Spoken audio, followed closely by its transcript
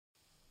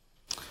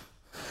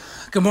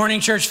Good morning,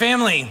 church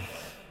family.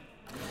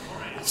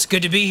 It's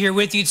good to be here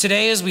with you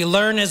today as we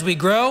learn, as we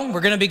grow.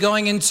 We're going to be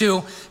going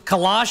into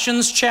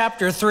Colossians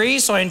chapter 3,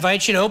 so I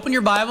invite you to open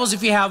your Bibles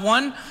if you have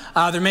one.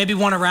 There may be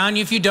one around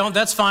you. If you don't,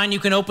 that's fine. You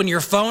can open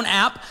your phone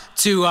app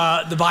to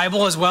the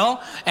Bible as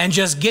well and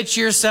just get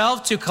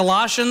yourself to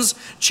Colossians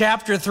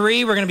chapter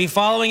 3. We're going to be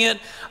following it.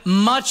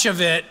 Most of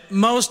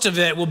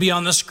it will be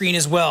on the screen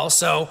as well.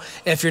 So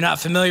if you're not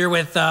familiar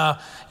with,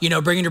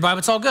 bringing your Bible,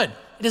 it's all good.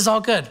 It is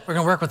all good. We're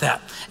going to work with that.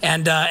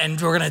 And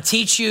we're going to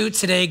teach you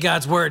today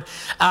God's word.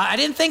 I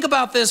didn't think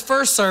about this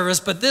first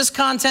service, but this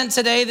content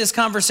today, this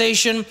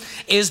conversation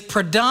is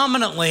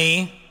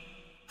predominantly,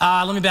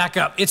 let me back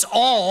up. It's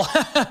all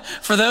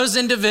for those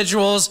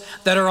individuals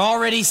that are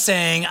already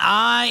saying,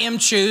 I am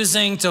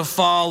choosing to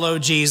follow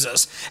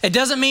Jesus. It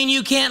doesn't mean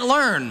you can't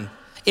learn.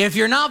 If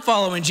you're not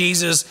following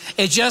Jesus,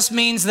 it just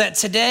means that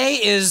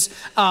today is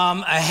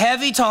a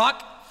heavy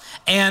talk.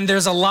 And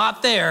there's a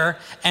lot there,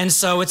 and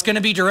so it's going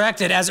to be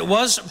directed, as it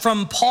was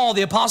from Paul,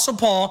 the Apostle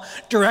Paul,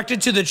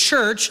 directed to the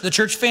church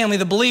family,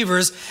 the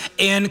believers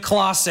in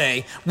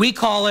Colossae. We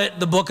call it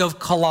the book of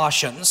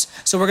Colossians.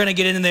 So we're going to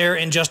get in there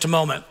in just a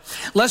moment.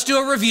 Let's do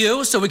a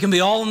review so we can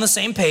be all on the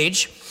same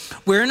page.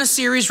 We're in a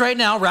series right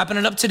now, wrapping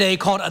it up today,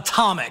 called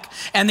Atomic.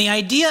 And the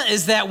idea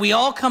is that we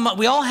all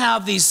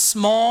have these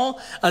small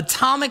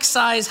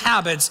atomic-sized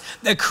habits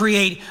that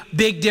create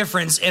big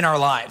difference in our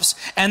lives.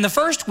 And the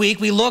first week,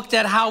 we looked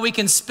at how we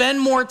can spend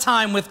more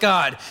time with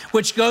God,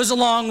 which goes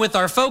along with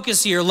our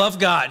focus here, love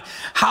God.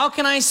 How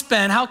can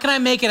I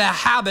make it a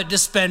habit to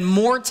spend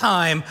more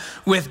time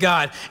with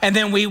God? And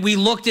then we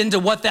looked into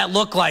what that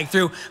looked like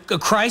through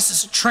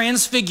Christ's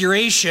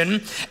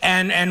transfiguration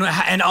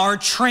and our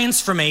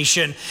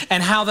transformation,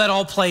 and how that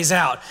all plays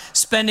out.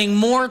 Spending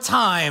more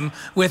time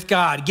with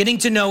God, getting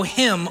to know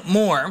Him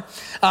more.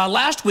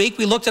 Last week,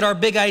 we looked at our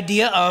big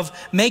idea of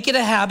make it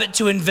a habit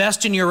to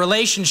invest in your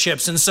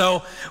relationships. And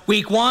so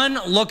week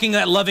 1, looking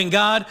at loving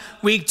God.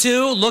 Week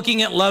 2,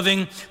 looking at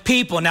loving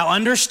people. Now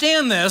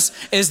understand this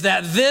is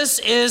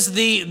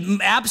the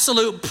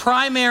absolute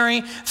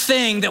primary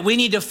thing that we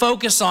need to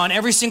focus on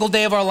every single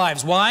day of our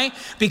lives. Why?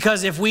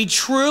 Because if we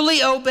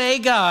truly obey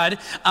God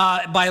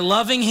by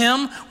loving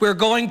Him, we're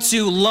going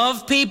to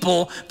love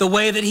people the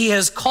way that He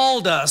has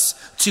called us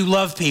to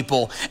love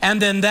people.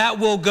 And then that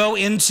will go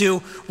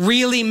into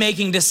really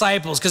making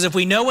disciples. Because if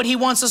we know what He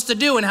wants us to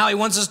do and how He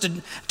wants us to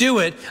do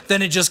it,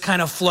 then it just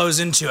kind of flows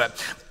into it.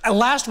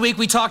 Last week,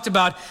 we talked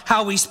about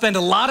how we spend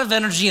a lot of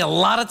energy, a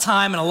lot of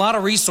time, and a lot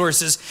of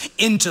resources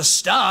into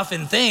stuff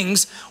and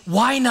things.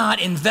 Why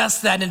not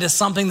invest that into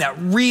something that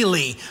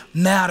really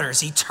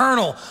matters?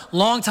 Eternal,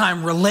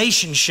 long-time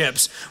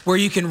relationships where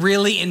you can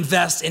really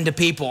invest into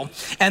people.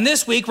 And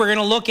this week, we're going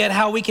to look at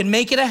how we can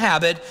make it a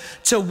habit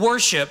to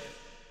worship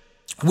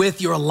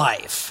with your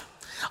life.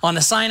 On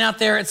the sign out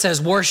there, it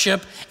says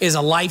worship is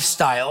a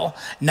lifestyle,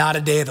 not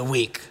a day of the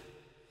week.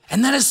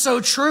 And that is so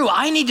true.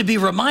 I need to be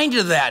reminded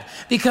of that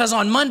because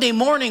on Monday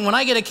morning, when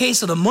I get a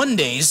case of the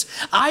Mondays,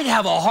 I'd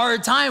have a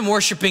hard time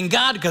worshiping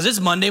God because it's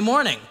Monday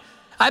morning.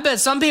 I bet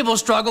some people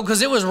struggle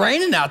because it was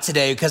raining out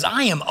today because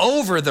I am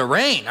over the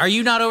rain. Are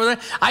you not over there?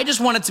 I just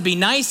want it to be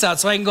nice out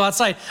so I can go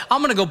outside.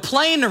 I'm going to go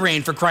play in the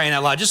rain for crying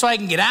out loud just so I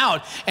can get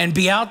out and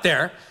be out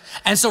there.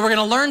 And so we're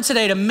going to learn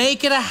today to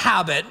make it a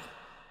habit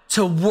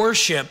to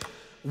worship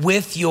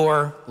with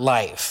your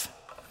life.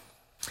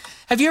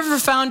 Have you ever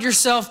found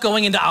yourself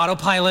going into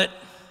autopilot?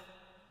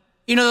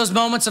 You know those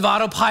moments of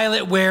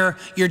autopilot where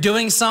you're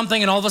doing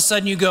something and all of a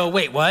sudden you go,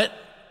 wait, what?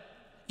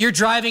 You're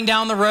driving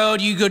down the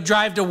road, you go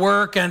drive to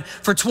work and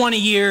for 20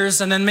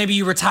 years and then maybe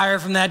you retire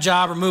from that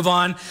job or move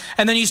on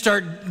and then you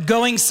start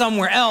going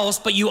somewhere else,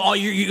 but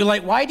you're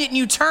like, why didn't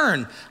you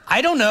turn?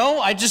 I don't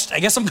know, I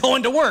guess I'm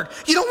going to work.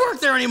 You don't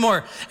work there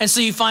anymore. And so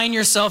you find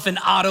yourself in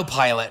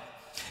autopilot.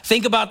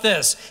 Think about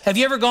this. Have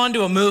you ever gone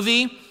to a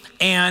movie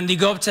and you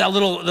go up to the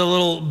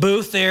little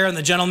booth there and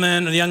the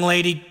gentleman or the young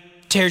lady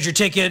tears your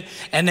ticket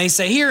and they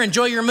say, here,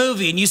 enjoy your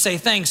movie. And you say,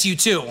 thanks, you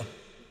too.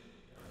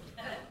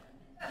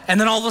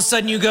 And then all of a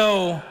sudden you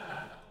go,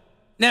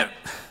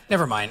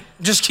 never mind,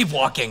 just keep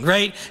walking,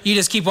 right? You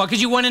just keep walking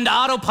because you went into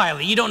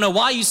autopilot. You don't know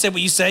why you said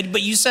what you said,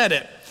 but you said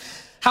it.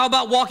 How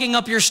about walking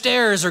up your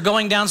stairs or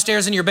going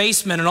downstairs in your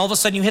basement and all of a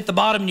sudden you hit the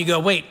bottom and you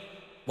go, wait,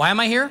 why am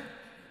I here?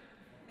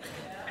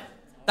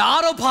 The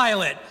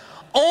autopilot.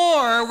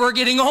 Or we're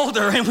getting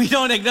older and we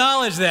don't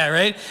acknowledge that,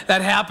 right?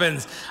 That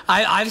happens.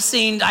 I've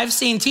seen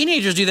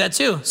teenagers do that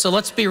too. So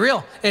let's be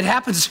real. It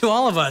happens to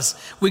all of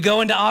us. We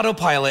go into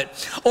autopilot.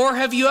 Or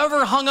have you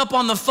ever hung up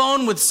on the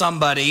phone with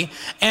somebody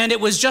and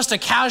it was just a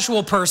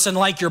casual person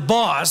like your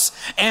boss,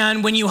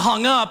 and when you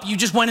hung up, you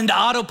just went into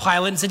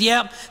autopilot and said,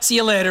 yep, see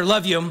you later,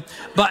 love you.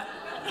 But,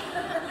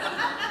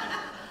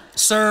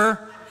 sir,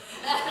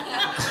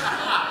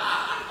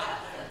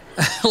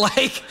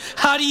 like,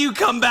 how do you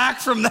come back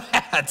from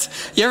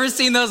that? You ever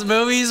seen those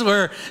movies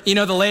where,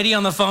 the lady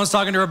on the phone's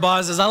talking to her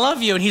boss, says, I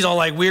love you, and he's all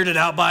like weirded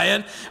out by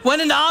it?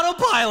 Went into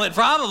autopilot,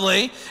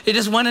 probably. It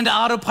just went into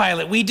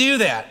autopilot. We do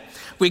that.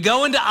 we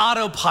go into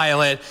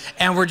autopilot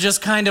and we're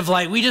just kind of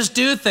like, we just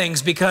do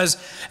things because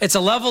it's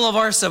a level of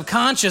our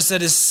subconscious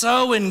that is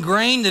so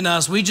ingrained in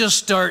us, we just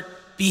start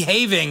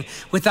behaving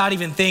without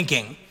even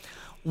thinking.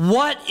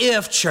 What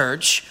if,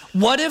 church,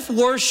 what if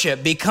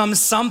worship becomes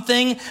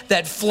something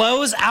that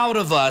flows out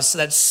of us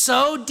that's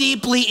so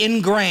deeply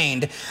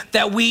ingrained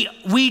that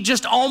we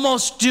just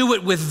almost do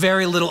it with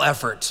very little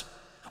effort?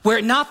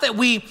 Where not that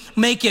we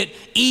make it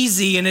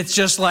easy and it's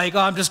just like, oh,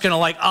 I'm just gonna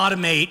like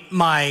automate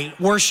my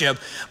worship,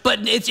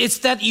 but it's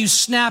that you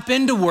snap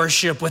into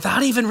worship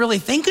without even really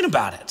thinking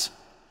about it.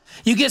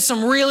 You get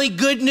some really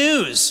good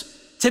news.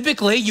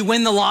 Typically, you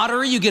win the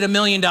lottery, you get $1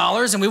 million,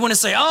 and we wanna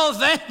say, oh,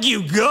 thank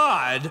you,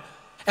 God.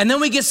 And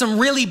then we get some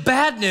really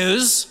bad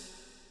news.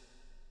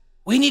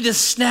 We need to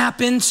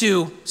snap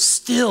into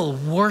still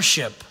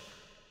worship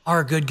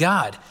our good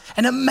God.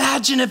 And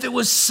imagine if it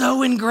was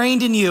so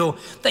ingrained in you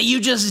that you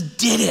just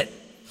did it.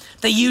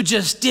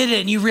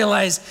 And you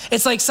realize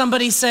it's like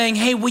somebody saying,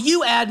 hey, will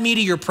you add me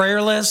to your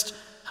prayer list?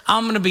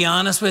 I'm gonna be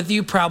honest with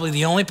you, probably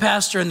the only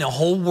pastor in the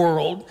whole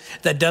world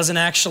that doesn't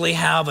actually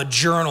have a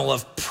journal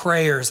of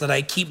prayers that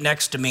I keep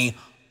next to me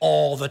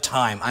all the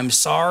time. I'm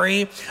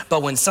sorry,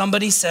 but when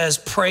somebody says,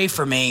 pray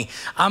for me,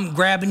 I'm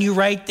grabbing you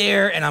right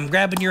there and I'm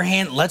grabbing your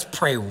hand. Let's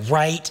pray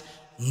right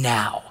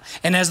now.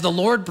 And as the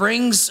Lord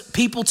brings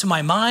people to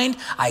my mind,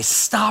 I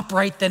stop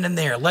right then and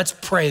there. Let's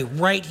pray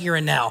right here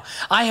and now.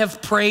 I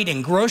have prayed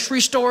in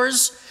grocery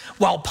stores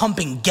while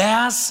pumping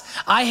gas.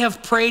 I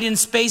have prayed in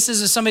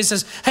spaces as somebody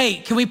says, hey,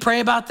 can we pray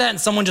about that? And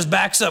someone just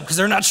backs up because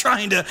they're not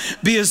trying to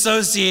be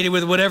associated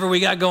with whatever we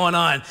got going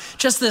on.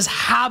 Just this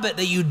habit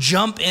that you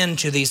jump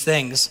into these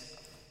things.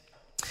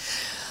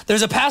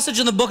 There's a passage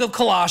in the book of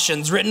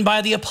Colossians written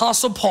by the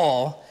Apostle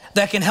Paul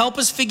that can help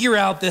us figure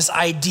out this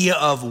idea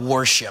of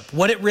worship,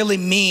 what it really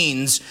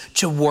means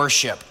to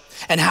worship,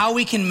 and how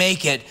we can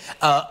make it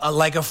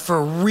like a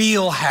for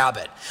real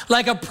habit,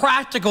 like a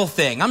practical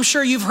thing. I'm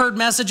sure you've heard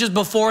messages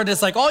before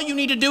that's like, all you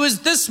need to do is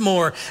this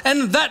more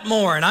and that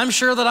more. And I'm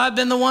sure that I've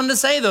been the one to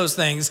say those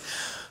things.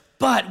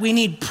 But we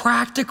need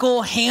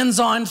practical,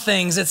 hands-on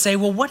things that say,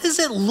 well, what does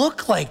it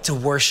look like to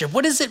worship?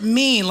 What does it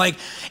mean? Like,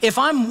 if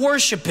I'm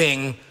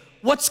worshiping,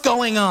 what's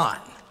going on?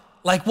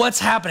 Like, what's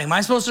happening? Am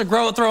I supposed to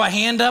throw a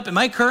hand up? Am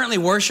I currently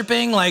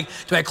worshiping? Like,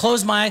 do I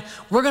close my eye?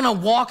 We're gonna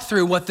walk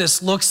through what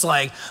this looks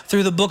like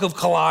through the book of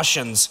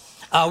Colossians.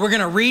 We're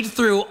gonna read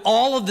through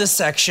all of this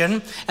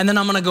section, and then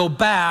I'm gonna go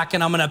back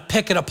and I'm gonna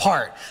pick it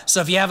apart. So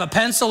if you have a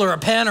pencil or a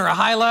pen or a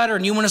highlighter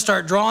and you wanna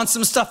start drawing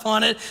some stuff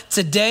on it,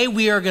 today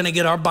we are gonna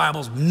get our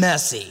Bibles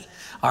messy.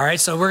 All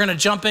right, so we're gonna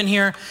jump in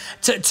here.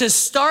 To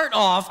start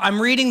off,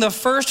 I'm reading the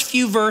first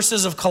few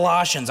verses of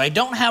Colossians. I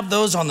don't have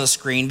those on the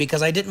screen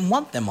because I didn't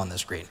want them on the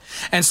screen.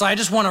 And so I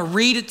just wanna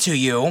read it to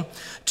you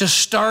to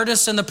start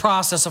us in the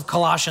process of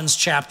Colossians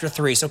chapter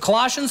 3. So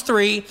Colossians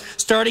 3,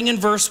 starting in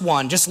verse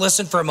 1, just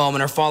listen for a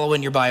moment or follow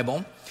in your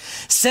Bible.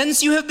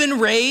 Since you have been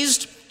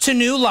raised to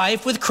new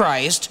life with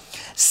Christ,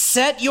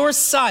 set your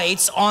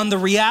sights on the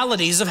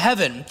realities of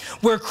heaven,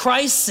 where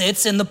Christ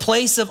sits in the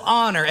place of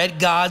honor at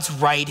God's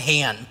right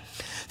hand.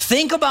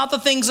 Think about the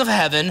things of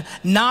heaven,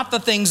 not the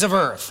things of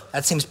earth.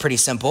 That seems pretty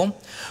simple.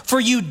 For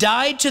you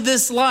died to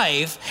this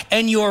life,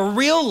 and your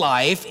real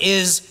life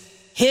is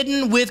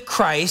hidden with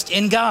Christ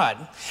in God.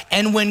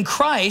 And when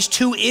Christ,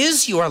 who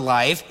is your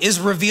life, is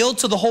revealed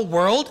to the whole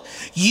world,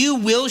 you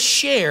will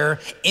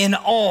share in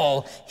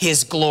all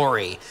his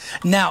glory.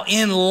 Now,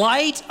 in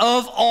light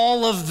of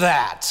all of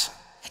that,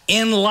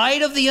 in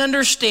light of the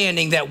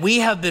understanding that we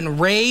have been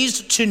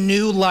raised to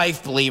new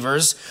life,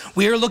 believers,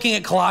 we are looking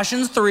at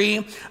Colossians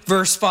 3,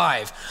 verse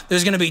 5.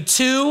 There's going to be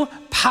two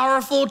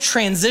powerful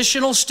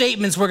transitional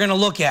statements we're going to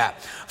look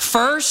at.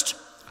 First,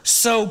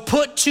 so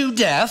put to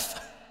death,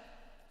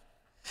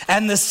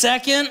 and the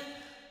second,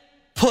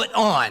 put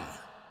on.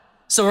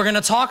 So we're going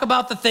to talk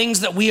about the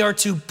things that we are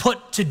to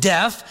put to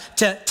death,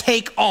 to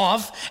take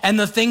off, and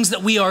the things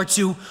that we are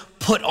to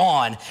put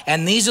on.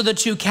 And these are the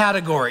two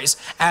categories.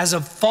 As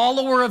a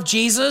follower of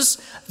Jesus,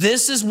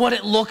 this is what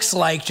it looks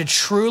like to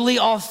truly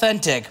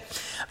authentic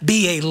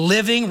be a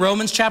living,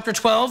 Romans chapter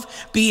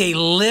 12, be a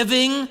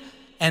living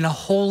and a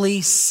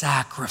holy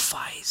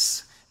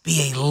sacrifice.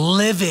 Be a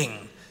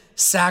living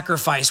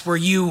sacrifice where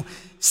you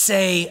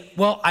say,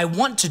 well, I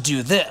want to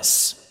do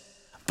this.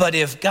 But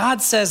if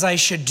God says I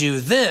should do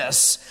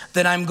this,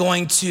 then I'm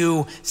going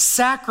to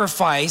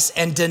sacrifice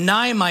and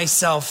deny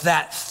myself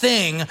that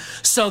thing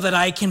so that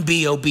I can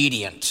be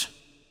obedient.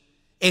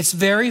 It's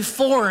very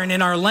foreign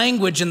in our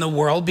language in the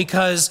world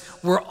because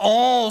we're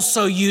all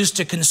so used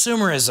to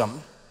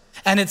consumerism.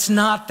 And it's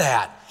not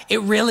that.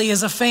 It really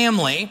is a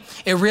family.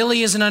 It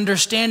really is an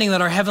understanding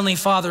that our Heavenly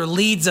Father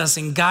leads us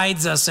and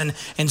guides us and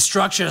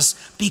instructs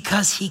us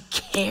because he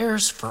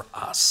cares for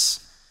us,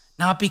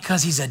 not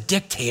because he's a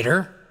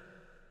dictator.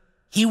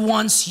 He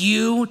wants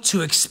you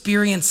to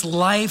experience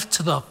life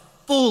to the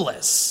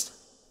fullest.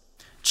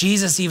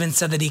 Jesus even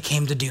said that he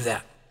came to do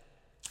that.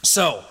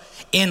 So,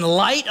 in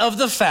light of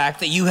the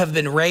fact that you have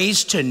been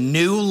raised to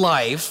new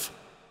life,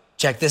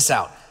 check this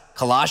out.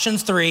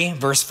 Colossians 3,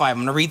 verse 5. I'm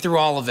going to read through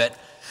all of it.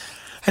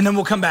 and then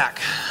we'll come back.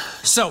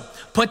 So,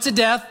 put to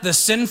death the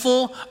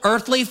sinful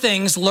earthly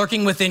things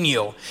lurking within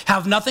you.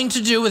 Have nothing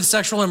to do with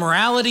sexual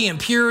immorality,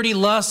 impurity,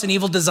 lust, and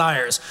evil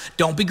desires.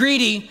 Don't be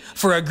greedy,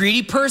 for a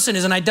greedy person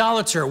is an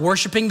idolater,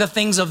 worshiping the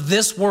things of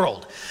this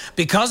world.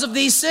 Because of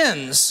these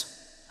sins,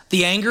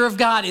 the anger of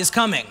God is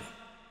coming.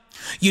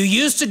 You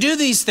used to do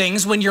these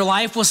things when your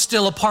life was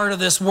still a part of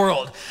this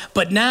world,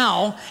 but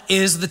now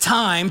is the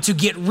time to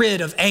get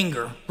rid of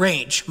anger,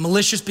 rage,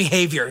 malicious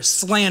behavior,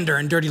 slander,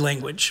 and dirty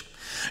language.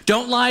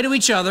 Don't lie to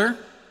each other,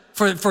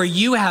 for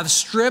you have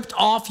stripped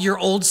off your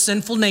old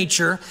sinful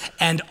nature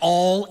and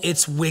all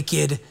its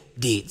wicked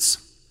deeds.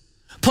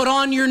 Put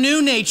on your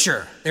new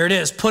nature. There it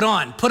is, put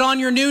on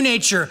your new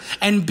nature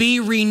and be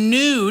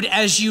renewed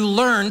as you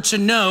learn to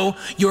know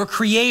your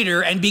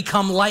Creator and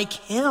become like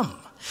Him.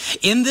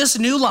 In this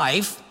new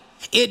life,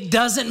 it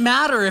doesn't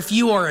matter if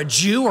you are a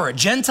Jew or a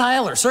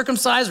Gentile or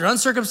circumcised or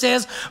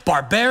uncircumcised,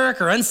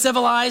 barbaric or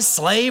uncivilized,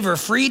 slave or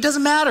free. It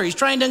doesn't matter. He's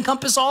trying to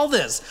encompass all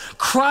this.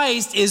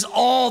 Christ is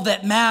all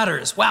that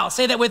matters. Wow,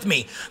 say that with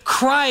me.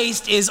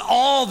 Christ is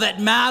all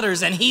that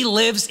matters, and He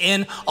lives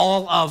in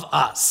all of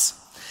us.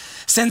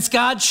 Since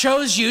God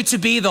chose you to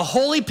be the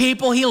holy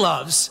people He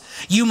loves,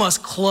 you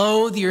must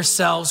clothe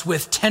yourselves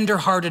with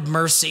tender-hearted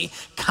mercy,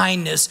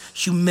 kindness,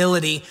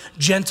 humility,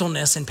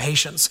 gentleness, and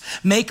patience.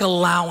 Make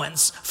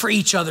allowance for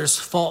each other's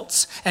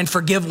faults and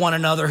forgive one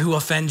another who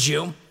offend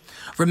you.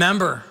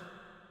 Remember,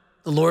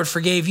 the Lord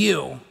forgave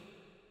you,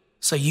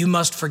 so you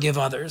must forgive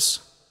others.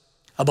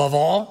 Above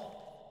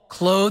all,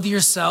 clothe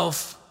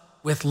yourself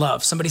with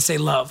love. Somebody say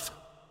love,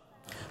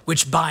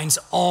 which binds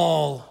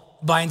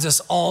us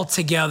all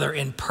together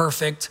in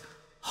perfect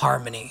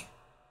harmony.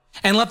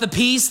 And let the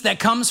peace that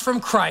comes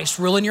from Christ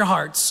rule in your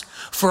hearts.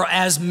 For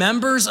as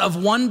members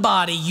of one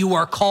body, you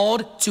are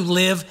called to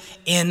live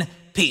in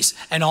peace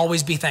and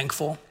always be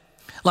thankful.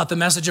 Let the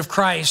message of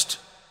Christ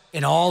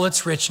in all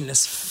its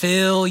richness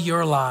fill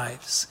your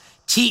lives.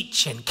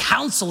 Teach and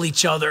counsel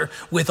each other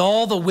with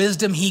all the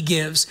wisdom He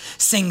gives.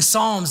 Sing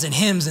psalms and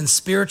hymns and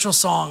spiritual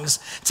songs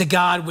to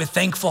God with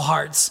thankful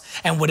hearts.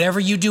 And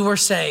whatever you do or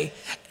say,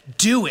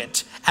 do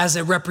it as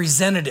a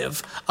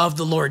representative of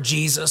the Lord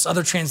Jesus.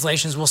 Other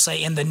translations will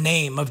say in the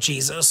name of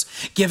Jesus,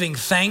 giving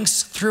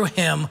thanks through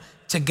Him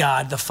to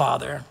God the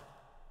Father.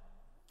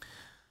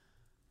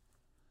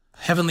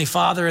 Heavenly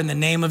Father, in the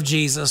name of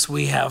Jesus,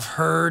 we have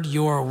heard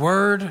your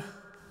word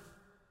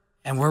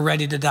and we're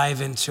ready to dive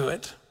into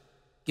it.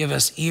 Give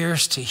us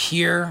ears to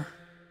hear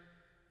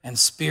and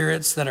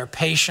spirits that are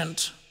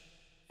patient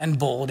and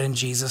bold in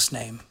Jesus'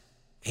 name.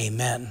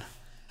 Amen.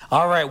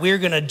 All right, we're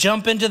going to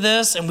jump into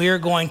this and we are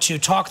going to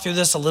talk through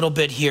this a little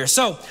bit here.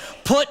 So,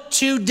 put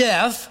to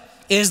death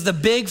is the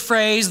big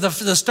phrase, the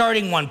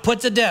starting one,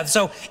 put to death.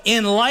 So,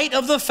 in light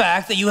of the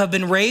fact that you have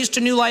been raised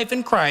to new life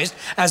in Christ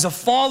as a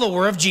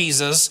follower of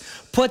Jesus,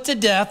 put to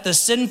death the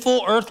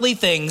sinful earthly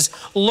things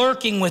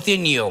lurking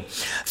within you.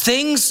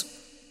 Things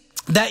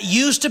that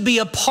used to be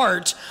a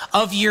part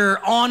of your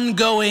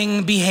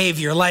ongoing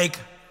behavior, like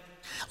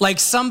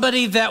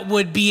somebody that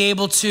would be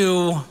able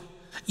to...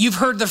 You've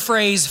heard the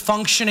phrase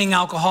functioning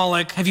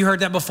alcoholic. Have you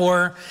heard that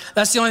before?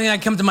 That's the only thing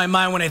that comes to my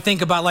mind when I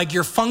think about like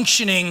you're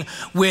functioning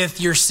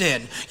with your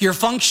sin. You're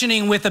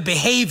functioning with a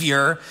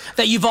behavior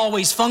that you've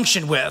always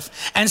functioned with.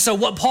 And so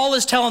what Paul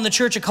is telling the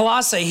church of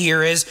Colossae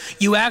here is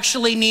you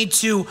actually need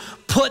to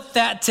put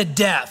that to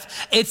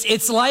death.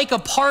 It's like a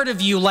part of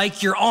you,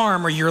 like your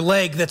arm or your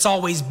leg that's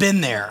always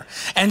been there.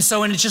 And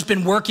it's just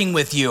been working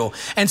with you.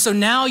 And so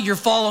now you're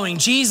following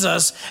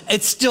Jesus.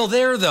 It's still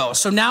there though.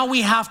 So now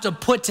we have to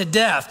put to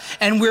death,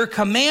 and we're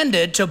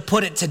commanded to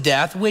put it to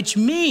death, which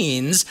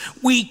means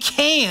we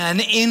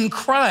can in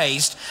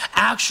Christ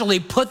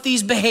actually put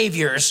these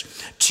behaviors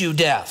to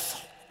death.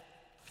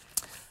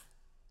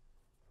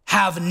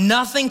 Have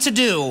nothing to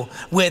do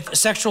with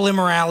sexual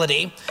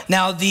immorality.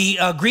 Now, the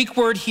Greek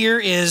word here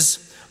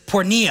is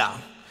porneia.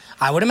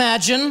 I would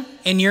imagine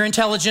in your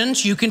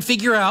intelligence, you can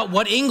figure out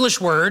what English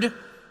word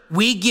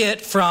we get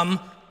from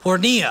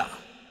porneia.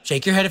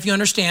 Shake your head if you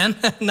understand.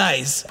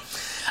 Nice.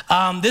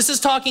 This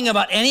is talking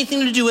about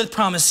anything to do with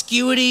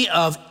promiscuity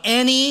of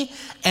any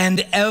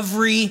and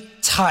every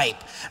type.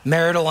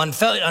 Marital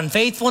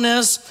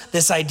unfaithfulness,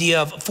 this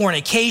idea of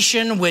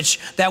fornication, which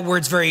that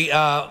word's very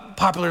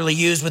popularly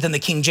used within the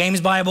King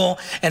James Bible.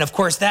 And of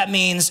course, that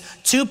means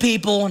two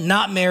people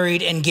not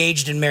married,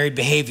 engaged in married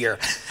behavior.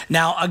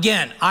 Now,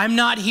 again, I'm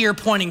not here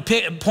pointing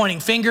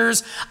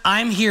fingers.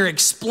 I'm here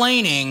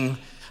explaining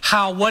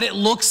what it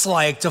looks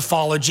like to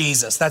follow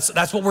Jesus.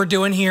 That's what we're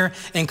doing here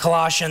in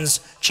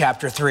Colossians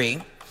chapter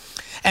 3.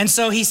 And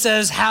so he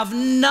says, have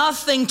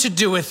nothing to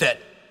do with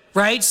it,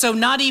 right? So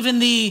not even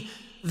the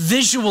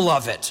visual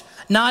of it,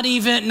 not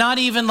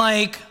even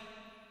like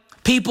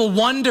people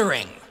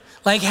wondering,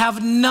 like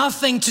have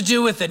nothing to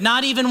do with it,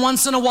 not even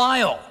once in a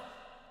while,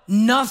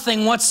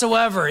 nothing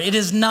whatsoever. It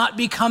is not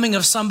becoming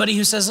of somebody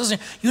who says, listen,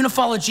 you want to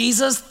follow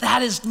Jesus?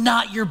 That is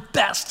not your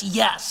best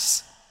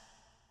yes.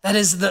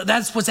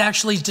 That's what's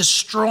actually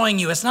destroying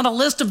you. It's not a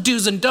list of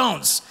do's and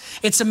don'ts.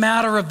 It's a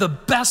matter of the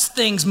best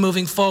things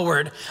moving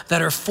forward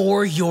that are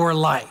for your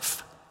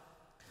life.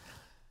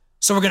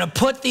 So we're going to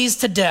put these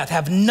to death,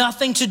 have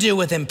nothing to do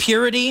with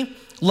impurity,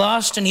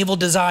 lust, and evil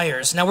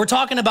desires. Now we're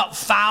talking about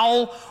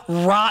foul,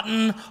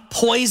 rotten,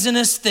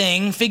 poisonous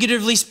thing,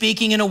 figuratively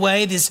speaking in a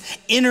way, this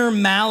inner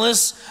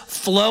malice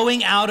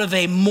flowing out of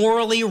a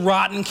morally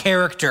rotten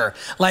character.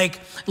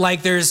 Like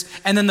there's,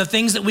 and then the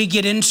things that we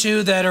get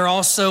into that are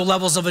also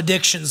levels of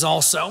addictions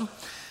also.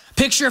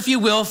 Picture, if you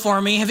will,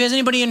 for me, has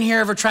anybody in here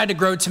ever tried to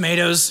grow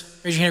tomatoes?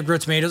 Raise your hand, grow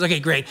tomatoes. Okay,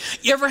 great.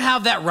 You ever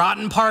have that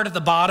rotten part at the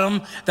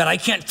bottom that I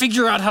can't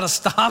figure out how to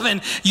stop,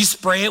 and you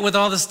spray it with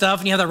all the stuff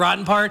and you have the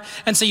rotten part?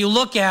 And so you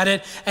look at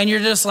it and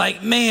you're just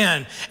like,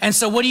 man. And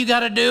so what do? You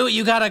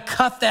got to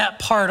cut that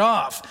part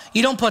off.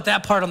 You don't put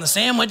that part on the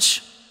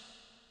sandwich.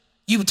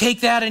 You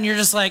take that and you're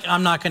just like,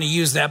 I'm not going to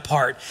use that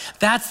part.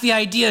 That's the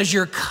idea, is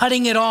you're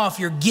cutting it off.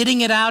 You're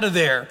getting it out of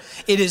there.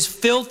 It is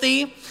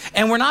filthy.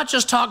 And we're not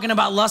just talking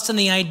about lust and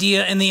the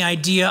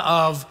idea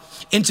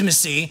of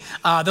intimacy,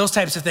 those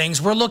types of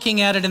things. We're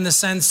looking at it in the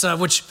sense of,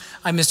 which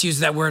I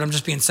misused that word. I'm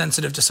just being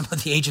sensitive to some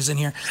of the ages in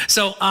here.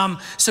 So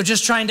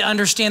just trying to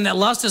understand that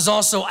lust is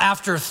also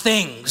after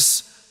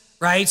things,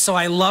 right? So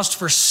I lust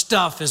for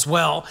stuff as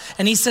well.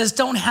 And he says,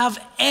 don't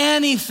have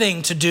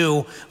anything to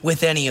do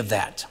with any of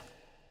that.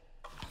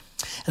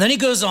 And then he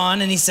goes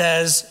on and he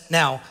says,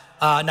 now,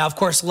 of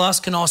course,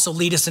 lust can also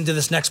lead us into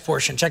this next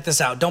portion. Check this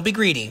out. Don't be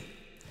greedy.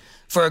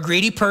 For a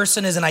greedy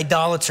person is an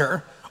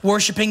idolater,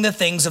 worshiping the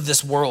things of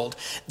this world.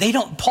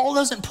 Paul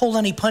doesn't pull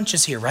any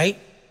punches here, right?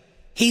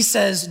 He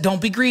says,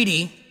 don't be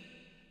greedy,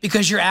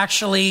 because you're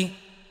actually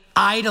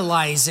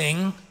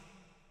idolizing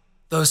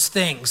those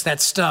things,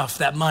 that stuff,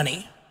 that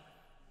money.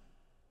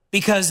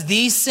 Because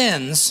these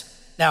sins,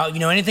 now, you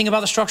know anything about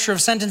the structure of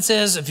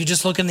sentences? If you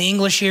just look in the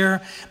English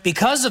here,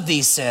 because of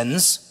these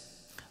sins,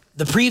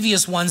 the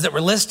previous ones that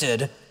were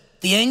listed,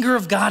 the anger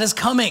of God is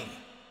coming.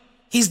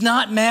 He's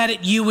not mad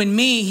at you and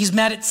me. He's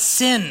mad at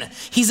sin.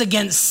 He's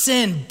against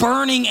sin,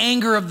 burning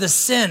anger of the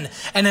sin.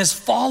 And as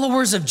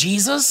followers of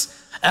Jesus,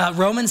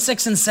 Romans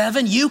 6 and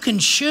 7, you can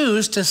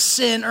choose to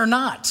sin or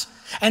not.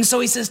 And so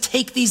he says,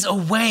 take these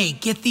away.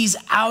 Get these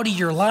out of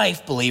your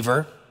life,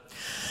 believer.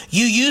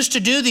 You used to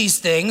do these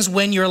things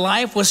when your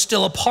life was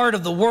still a part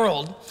of the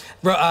world.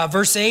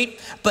 Verse 8,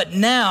 but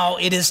now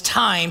it is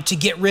time to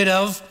get rid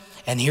of,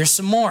 and here's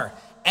some more,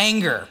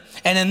 anger.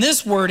 And in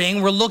this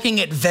wording, we're looking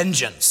at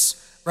vengeance.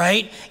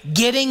 Right?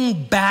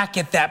 Getting back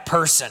at that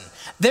person.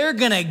 They're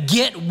going to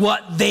get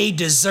what they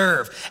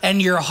deserve. And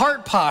your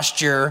heart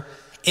posture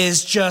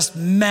is just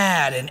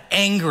mad and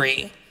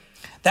angry.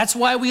 That's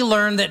why we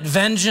learn that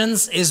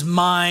vengeance is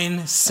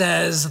mine,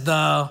 says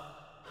the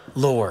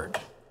Lord.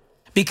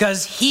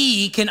 Because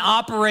he can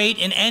operate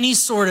in any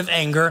sort of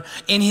anger,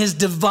 in his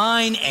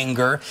divine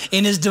anger,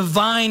 in his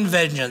divine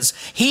vengeance.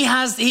 He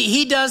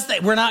does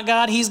that. We're not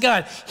God, he's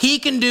God. He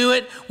can do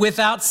it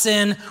without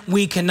sin,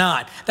 we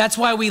cannot. That's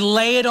why we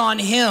lay it on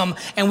him,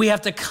 and we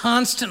have to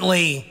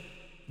constantly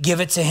give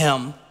it to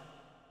him.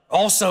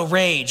 Also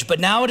rage, but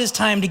now it is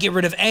time to get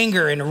rid of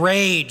anger and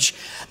rage.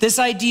 This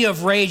idea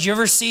of rage, you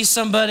ever see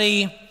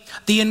somebody,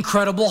 the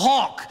Incredible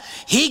Hulk?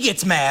 He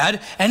gets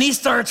mad and he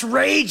starts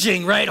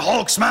raging, right?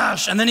 Hulk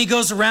smash. And then he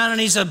goes around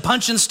and he's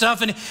punching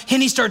stuff and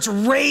he starts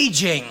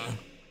raging.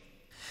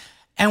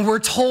 And we're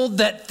told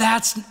that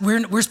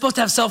we're supposed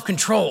to have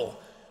self-control.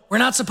 We're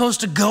not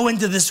supposed to go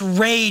into this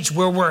rage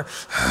where we're,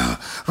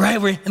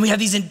 right? And we have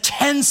these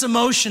intense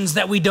emotions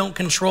that we don't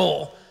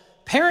control.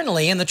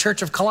 Apparently in the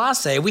church of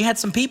Colossae, we had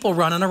some people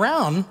running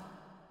around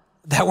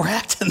that were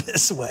acting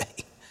this way.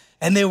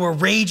 And they were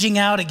raging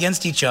out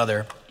against each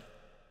other.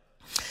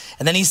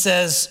 And then he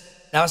says,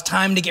 now it's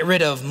time to get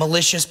rid of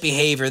malicious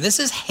behavior. This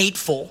is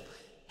hateful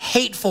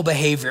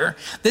behavior.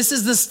 This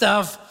is the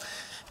stuff,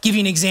 give you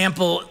an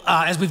example,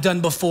 as we've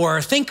done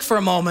before. Think for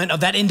a moment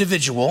of that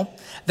individual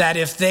that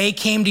if they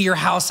came to your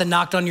house and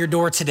knocked on your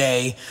door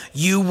today,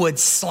 you would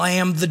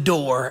slam the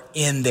door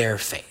in their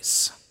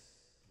face.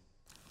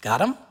 Got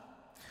them?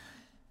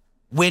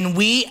 When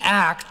we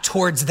act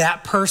towards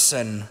that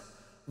person,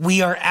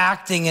 we are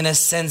acting in a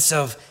sense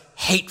of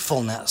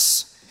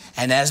hatefulness.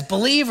 And as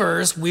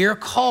believers, we are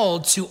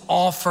called to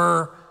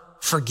offer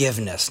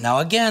forgiveness. Now,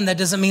 again, that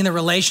doesn't mean the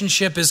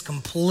relationship is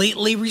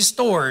completely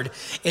restored.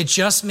 It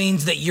just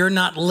means that you're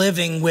not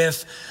living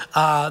with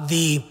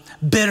the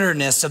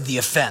bitterness of the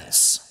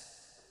offense.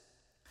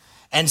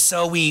 And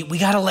so we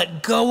got to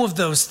let go of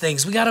those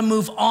things. We got to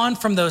move on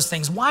from those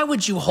things. Why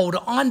would you hold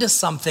on to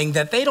something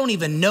that they don't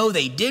even know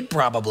they did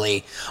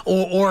probably?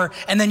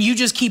 And then you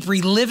just keep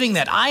reliving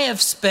that. I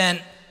have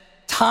spent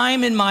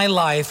time in my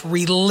life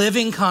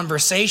reliving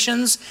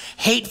conversations,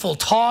 hateful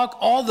talk,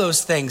 all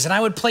those things. And I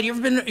would play,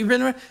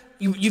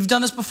 you've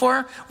done this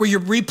before? Where you're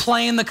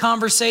replaying the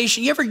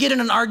conversation. You ever get in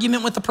an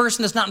argument with the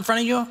person that's not in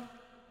front of you?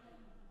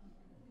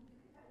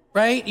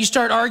 Right? You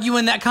start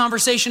arguing that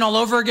conversation all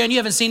over again. You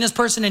haven't seen this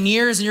person in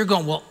years and you're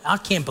going, well, I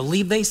can't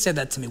believe they said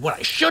that to me. What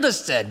I should have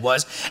said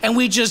was, and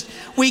we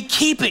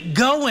keep it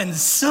going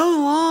so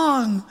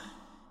long.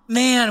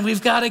 Man,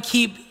 we've got to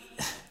keep,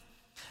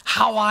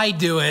 how I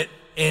do it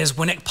is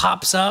when it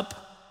pops up,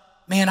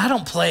 man, I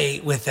don't play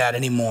with that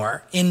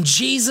anymore. In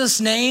Jesus'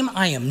 name,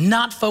 I am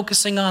not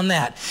focusing on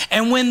that.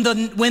 And when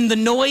the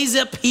noise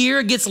up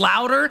here gets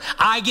louder,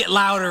 I get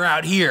louder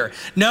out here.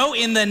 No,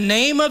 in the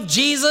name of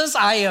Jesus,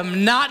 I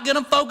am not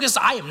going to focus.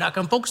 I am not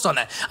going to focus on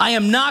that. I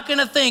am not going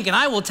to think, and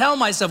I will tell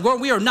myself, Lord,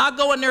 we are not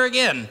going there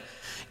again.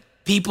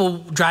 People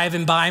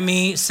driving by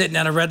me, sitting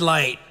at a red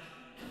light,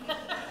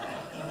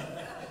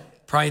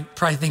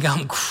 probably think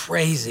I'm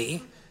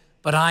crazy,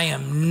 but I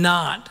am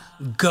not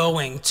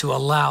going to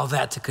allow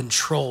that to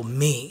control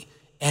me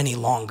any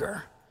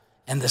longer.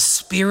 And the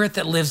Spirit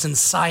that lives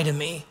inside of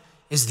me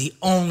is the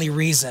only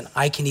reason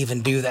I can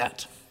even do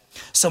that.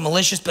 So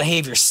malicious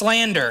behavior,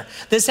 slander.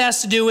 This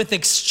has to do with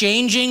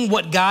exchanging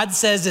what God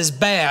says is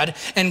bad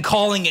and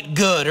calling it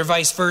good, or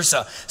vice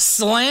versa.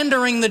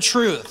 Slandering the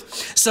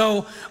truth.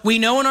 So we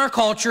know in our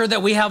culture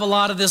that we have a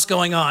lot of this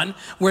going on,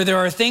 where there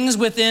are things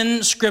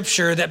within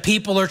Scripture that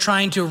people are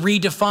trying to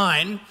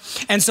redefine.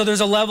 And so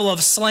there's a level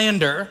of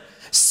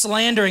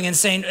slandering and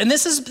saying, and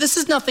this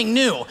is nothing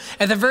new.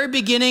 At the very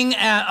beginning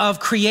of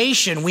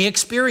creation, we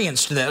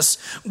experienced this,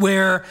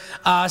 where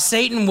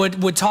Satan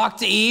would talk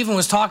to Eve and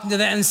was talking to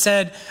them and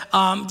said,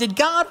 did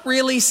God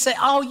really say,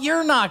 oh,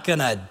 you're not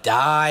gonna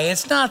die.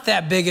 It's not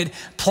that big,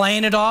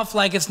 playing it off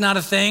like it's not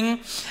a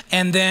thing.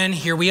 And then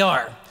here we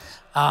are.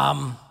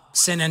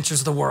 Sin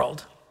enters the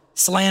world.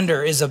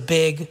 Slander is a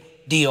big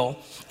deal.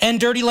 And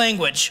dirty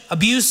language,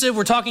 abusive.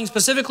 We're talking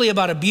specifically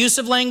about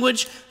abusive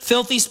language,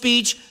 filthy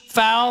speech,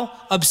 foul,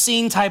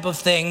 obscene type of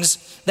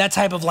things, that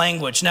type of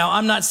language. Now,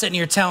 I'm not sitting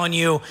here telling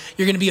you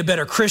you're going to be a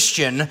better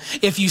Christian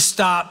if you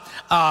stop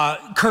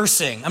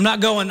cursing. I'm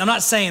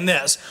not saying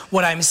this.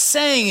 What I'm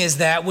saying is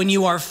that when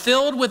you are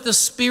filled with the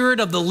Spirit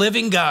of the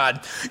living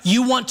God,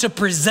 you want to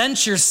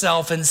present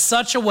yourself in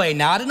such a way,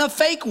 not in a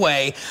fake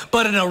way,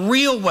 but in a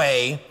real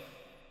way,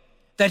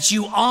 that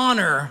you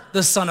honor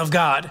the Son of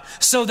God,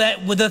 so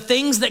that with the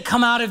things that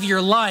come out of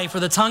your life, or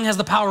the tongue has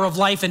the power of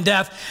life and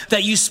death,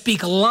 that you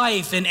speak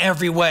life in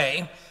every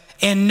way.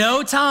 In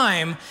no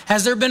time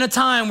has there been a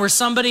time where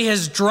somebody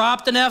has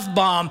dropped an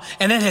F-bomb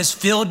and it has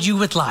filled you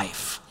with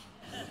life.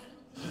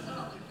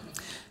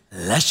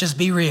 Let's just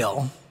be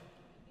real.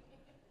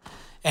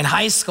 In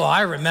high school,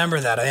 I remember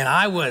that. And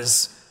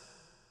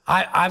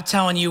I'm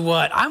telling you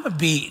what, I would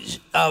be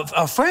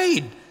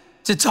afraid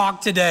to talk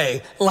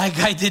today like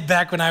I did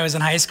back when I was in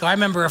high school. I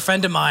remember a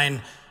friend of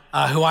mine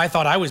who I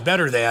thought I was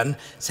better than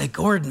said,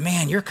 Gordon,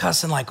 man, you're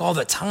cussing like all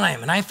the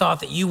time. And I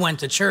thought that you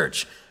went to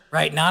church,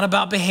 right? Not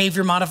about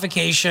behavior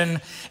modification.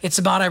 It's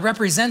about I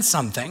represent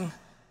something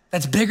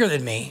that's bigger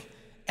than me.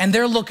 And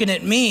they're looking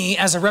at me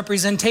as a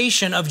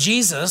representation of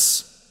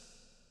Jesus.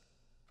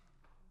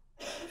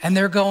 And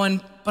they're going,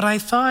 but I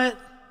thought,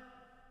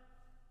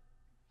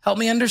 help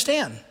me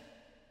understand.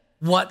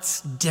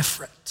 What's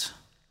different?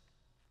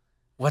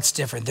 What's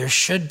different? There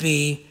should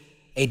be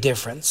a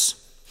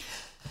difference.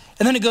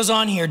 And then it goes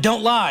on here,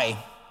 don't lie,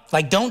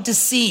 like don't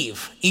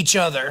deceive each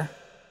other,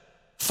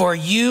 for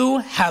you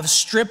have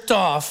stripped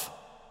off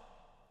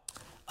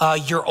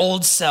your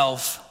old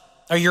self,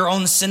 or your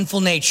own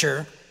sinful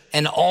nature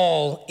and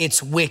all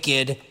its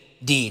wicked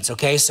deeds,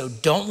 okay? So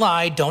don't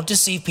lie, don't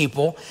deceive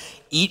people,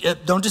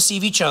 don't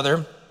deceive each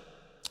other,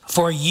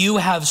 for you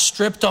have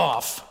stripped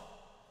off.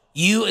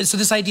 So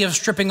this idea of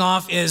stripping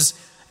off is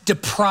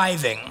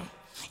depriving.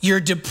 You're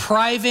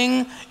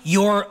depriving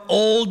your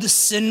old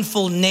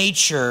sinful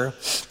nature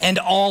and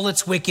all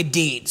its wicked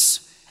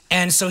deeds.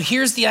 And so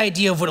here's the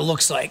idea of what it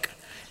looks like.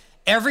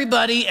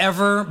 Everybody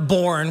ever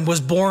born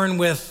was born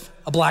with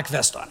a black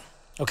vest on,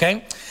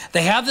 okay?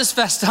 They have this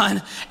vest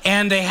on,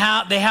 and they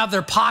have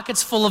their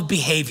pockets full of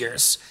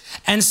behaviors.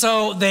 And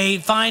so they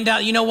find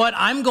out, you know what,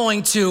 I'm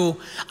going to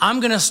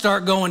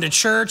start going to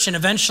church, and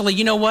eventually,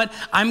 you know what,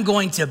 I'm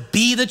going to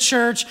be the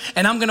church,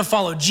 and I'm going to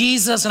follow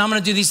Jesus, and I'm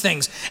going to do these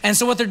things. And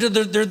so what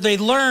they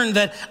learn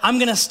that I'm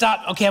going to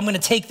stop, okay, I'm going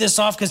to take this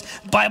off because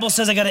Bible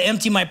says I got to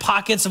empty my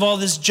pockets of all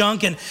this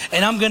junk, and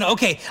I'm going to,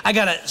 okay, I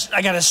got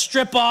to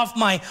strip off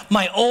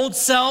my old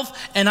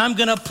self, and I'm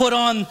going to put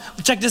on,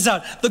 check this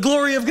out, the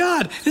glory of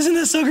God. Isn't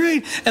this so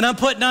great? And I'm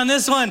putting on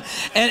this one,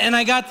 and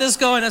I got this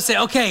going. I say,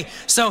 okay,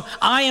 so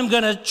I am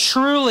going to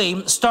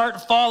truly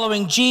start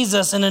following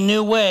Jesus in a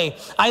new way.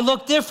 I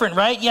look different,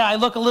 right? Yeah, I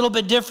look a little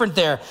bit different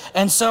there.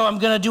 And so I'm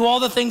going to do all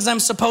the things I'm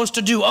supposed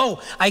to do.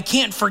 Oh, I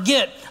can't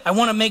forget. I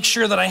want to make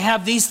sure that I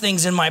have these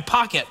things in my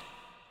pocket,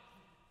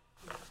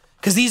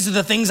 because these are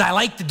the things I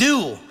like to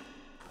do.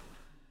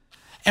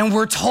 And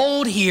we're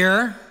told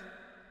here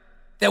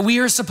that we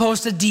are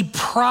supposed to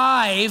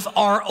deprive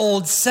our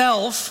old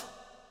self,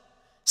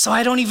 so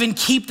I don't even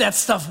keep that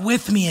stuff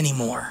with me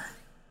anymore.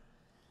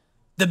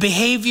 The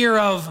behavior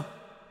of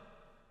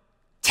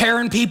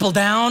tearing people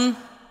down,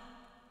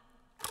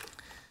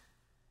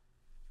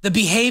 the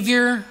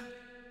behavior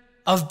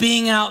of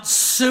being out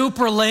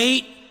super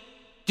late,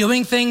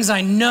 doing things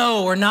I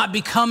know are not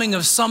becoming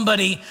of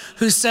somebody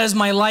who says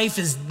my life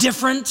is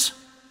different,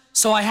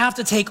 so I have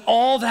to take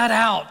all that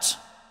out.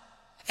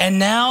 And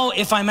now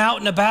if I'm out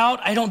and about,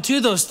 I don't do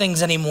those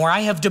things anymore. I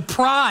have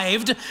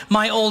deprived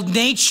my old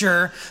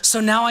nature, so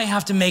now I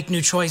have to make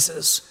new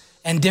choices.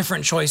 and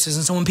different choices.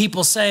 And so when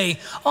people say,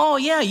 oh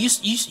yeah, you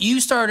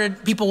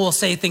started, people will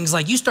say things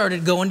like, you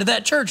started going to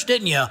that church,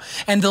 didn't you?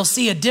 And they'll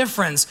see a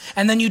difference.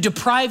 And then you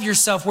deprive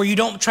yourself where you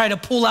don't try to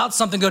pull out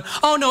something good.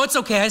 Oh no, it's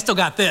okay, I still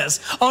got this.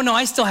 Oh no,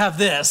 I still have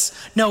this.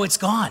 No, it's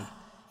gone.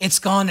 It's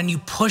gone, and you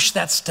push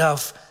that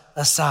stuff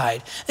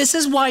aside. This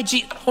is why,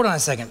 hold on a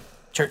second,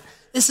 church.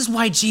 This is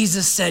why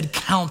Jesus said,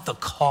 count the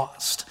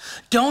cost.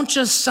 Don't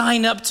just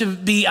sign up to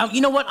be,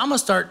 you know what, I'm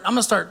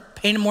gonna start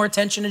paying more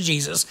attention to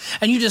Jesus.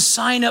 And you just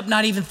sign up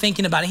not even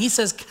thinking about it. He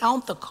says,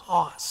 count the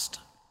cost.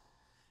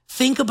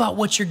 Think about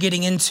what you're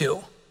getting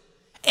into.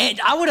 And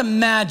I would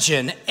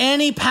imagine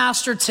any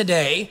pastor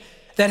today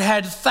that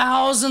had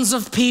thousands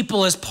of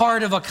people as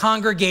part of a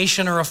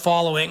congregation or a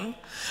following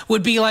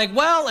would be like,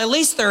 well, at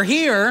least they're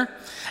here.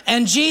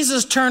 And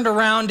Jesus turned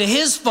around to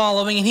his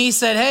following and he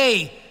said,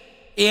 hey,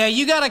 yeah,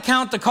 you got to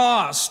count the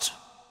cost.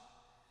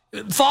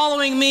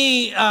 Following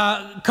me,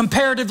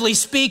 comparatively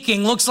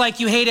speaking, looks like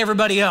you hate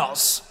everybody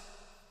else.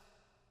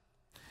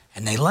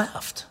 And they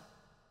left.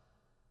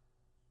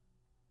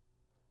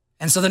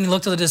 And so then he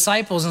looked at the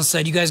disciples and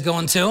said, you guys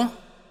going too?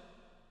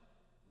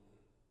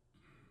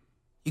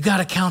 You got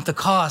to count the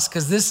cost,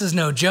 because this is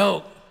no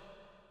joke.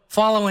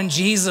 Following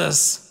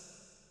Jesus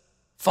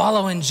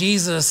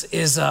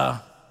is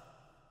a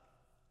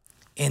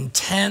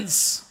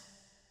intense,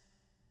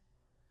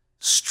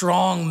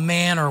 strong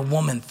man or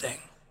woman thing.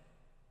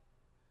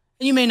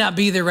 And you may not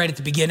be there right at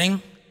the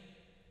beginning,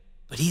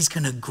 but he's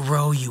going to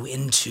grow you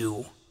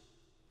into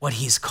what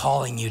he's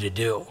calling you to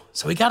do.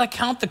 So we got to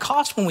count the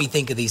cost when we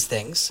think of these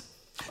things.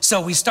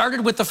 So we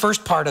started with the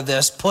first part of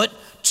this, put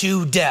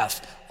to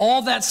death.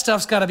 All that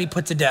stuff's got to be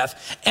put to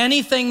death.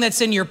 Anything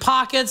that's in your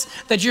pockets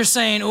that you're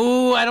saying,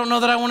 ooh, I don't know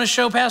that I want to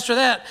show Pastor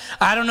that.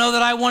 I don't know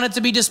that I want it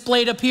to be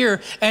displayed up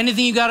here.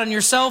 Anything you got on your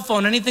cell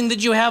phone, anything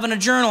that you have in a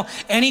journal,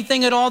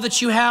 anything at all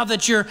that you have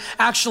that you're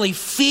actually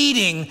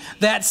feeding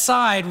that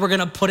side, we're going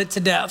to put it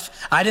to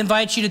death. I'd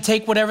invite you to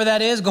take whatever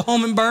that is, go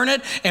home and burn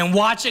it, and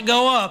watch it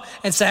go up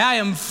and say, I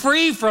am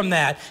free from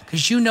that.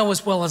 Because you know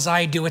as well as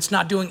I do, it's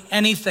not doing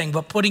anything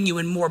but putting you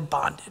in more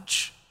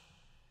bondage.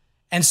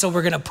 And so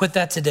we're going to put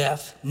that to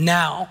death.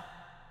 Now,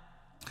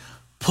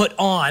 put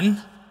on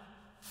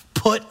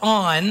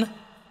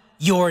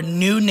your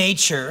new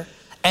nature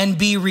and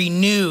be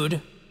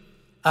renewed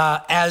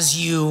as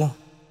you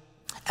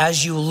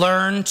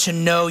learn to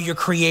know your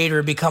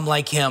Creator, become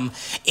like him.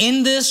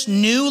 In this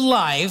new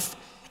life,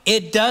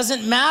 it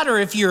doesn't matter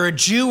if you're a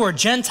Jew or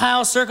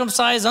Gentile,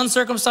 circumcised,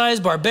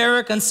 uncircumcised,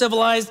 barbaric,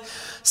 uncivilized,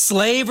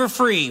 slave or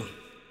free.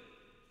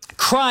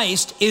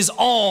 Christ is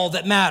all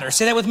that matters.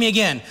 Say that with me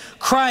again.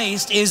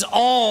 Christ is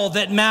all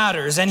that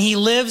matters, and he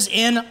lives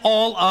in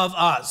all of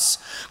us.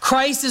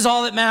 Christ is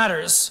all that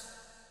matters.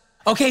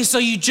 Okay, so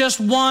you just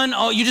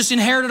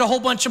inherited a whole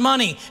bunch of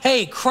money.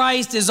 Hey,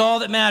 Christ is all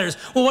that matters.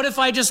 Well, what if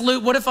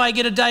I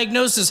get a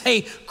diagnosis?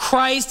 Hey,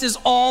 Christ is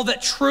all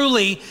that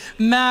truly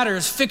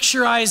matters. Fix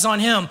your eyes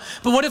on him.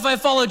 But what if I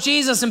follow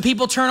Jesus and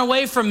people turn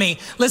away from me?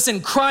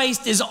 Listen,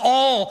 Christ is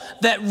all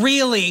that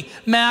really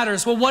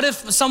matters. Well, what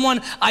if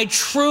someone I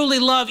truly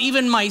love,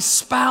 even my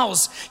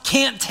spouse,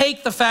 can't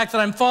take the fact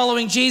that I'm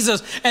following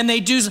Jesus and they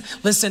do?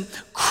 Listen,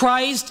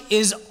 Christ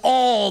is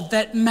all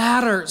that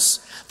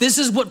matters. This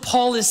is what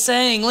Paul is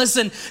saying.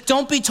 Listen,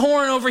 don't be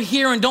torn over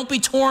here and don't be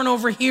torn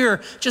over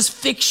here. Just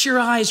fix your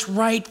eyes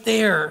right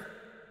there.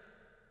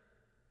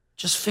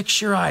 Just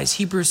fix your eyes.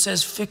 Hebrews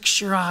says,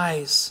 fix your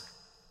eyes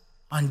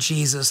on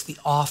Jesus, the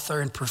author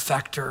and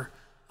perfecter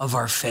of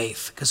our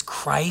faith, because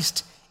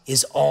Christ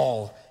is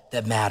all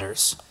that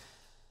matters.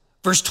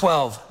 Verse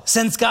 12,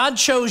 since God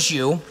chose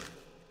you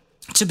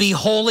to be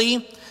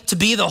holy, to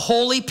be the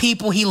holy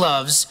people he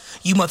loves,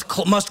 you must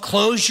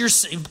clothe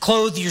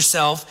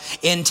yourself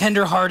in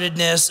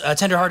tenderheartedness,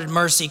 tenderhearted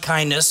mercy,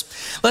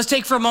 kindness. Let's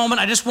take for a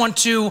moment. I just want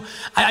to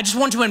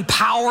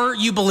empower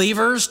you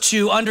believers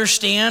to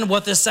understand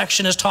what this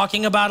section is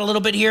talking about a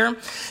little bit here.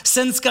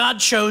 Since God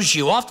chose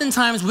you,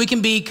 oftentimes we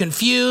can be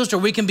confused or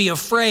we can be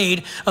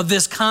afraid of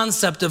this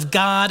concept of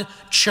God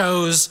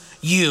chose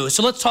you.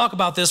 So let's talk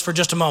about this for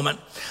just a moment.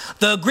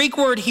 The Greek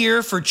word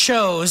here for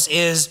chose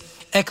is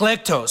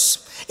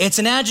eklektos. It's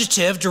an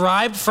adjective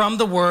derived from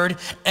the word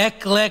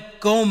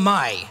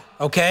eklektomai,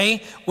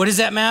 okay? What does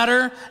that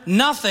matter?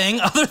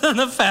 Nothing other than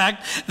the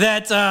fact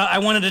that I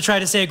wanted to try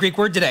to say a Greek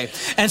word today.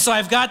 And so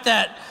I've got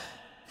that,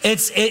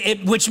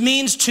 which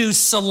means to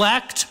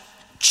select,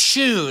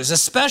 choose,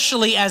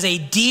 especially as a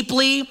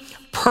deeply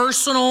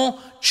personal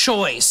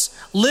choice.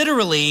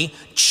 Literally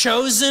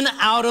chosen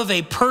out of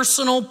a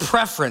personal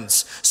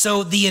preference.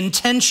 So the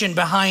intention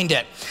behind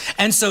it.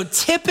 And so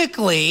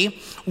typically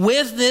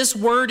with this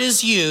word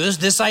is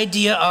used, this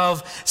idea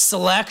of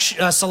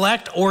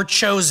select or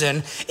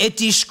chosen, it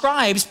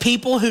describes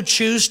people who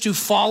choose to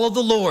follow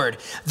the Lord.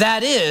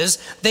 That is,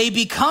 they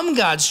become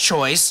God's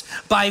choice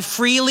by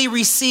freely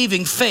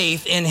receiving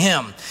faith in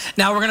him.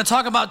 Now, we're going to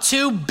talk about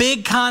two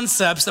big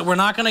concepts that we're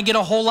not going to get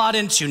a whole lot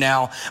into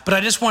now, but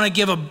I just want to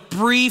give a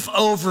brief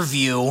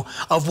overview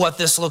of what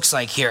this looks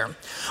like here.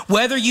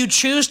 Whether you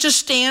choose to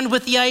stand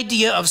with the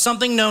idea of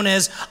something known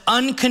as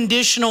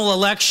unconditional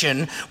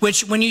election,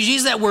 which when you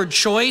use that word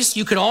choice,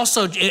 you could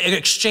also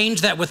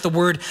exchange that with the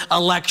word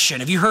election.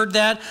 Have you heard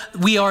that?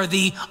 We are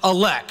the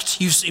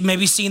elect. You've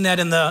maybe seen that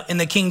in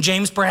the King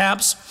James,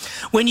 perhaps.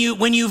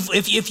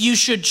 If you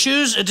should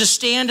choose to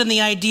stand in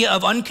the idea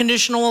of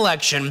unconditional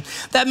election,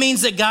 that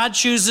means that God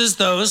chooses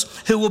those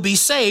who will be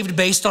saved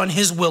based on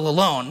his will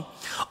alone.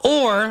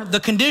 Or the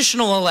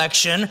conditional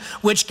election,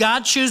 which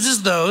God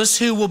chooses those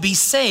who will be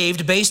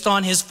saved based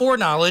on his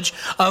foreknowledge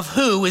of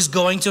who is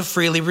going to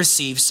freely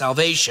receive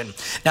salvation.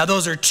 Now,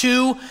 those are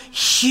two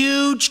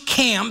huge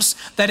camps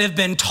that have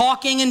been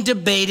talking and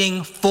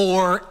debating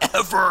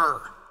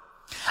forever.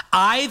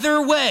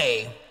 Either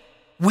way,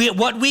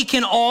 what we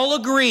can all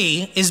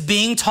agree is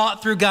being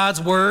taught through God's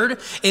word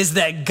is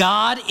that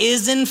God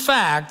is in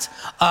fact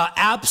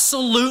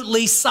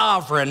absolutely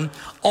sovereign,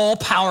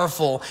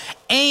 all-powerful,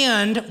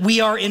 and we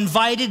are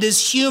invited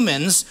as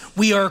humans,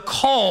 we are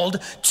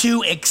called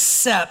to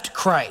accept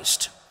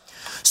Christ.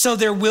 So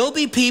there will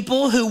be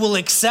people who will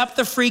accept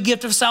the free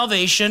gift of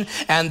salvation,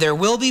 and there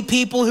will be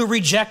people who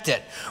reject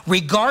it.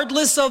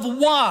 Regardless of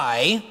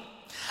why,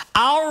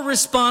 our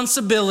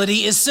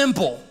responsibility is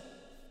simple.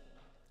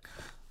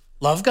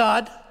 Love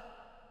God,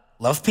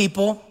 love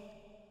people,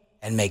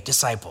 and make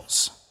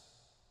disciples.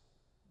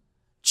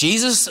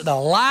 Jesus, the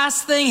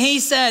last thing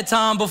he said,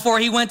 Tom, before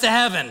he went to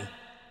heaven,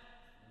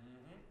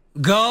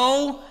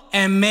 go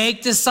and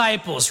make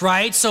disciples,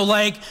 right? So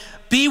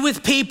be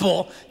with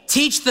people,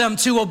 teach them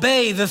to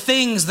obey the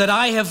things that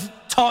I have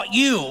taught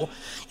you.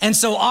 And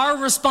so our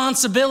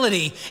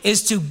responsibility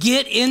is to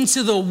get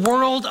into the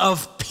world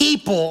of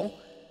people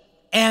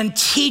and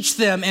teach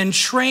them and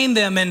train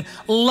them and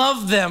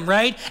love them,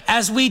 right?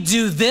 As we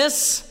do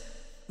this,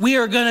 we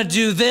are going to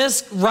do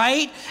this,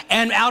 right?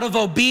 And out of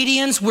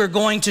obedience, we're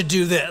going to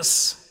do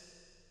this.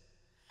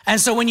 And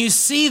so when you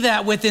see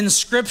that within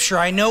Scripture,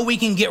 I know we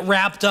can get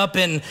wrapped up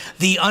in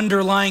the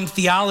underlying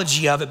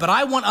theology of it, but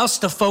I want us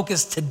to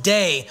focus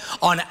today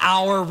on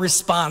our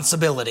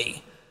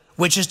responsibility,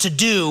 which is to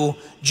do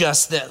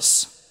just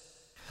this.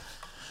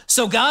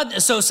 So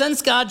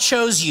since God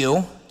chose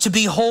you to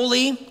be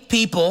holy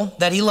people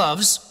that he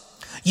loves,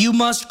 you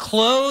must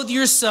clothe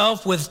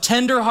yourself with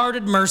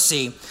tender-hearted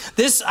mercy.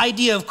 This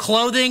idea of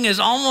clothing is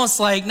almost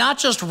like not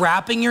just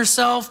wrapping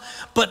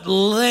yourself, but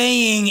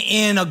laying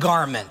in a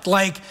garment,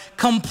 like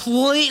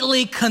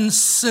completely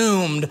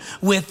consumed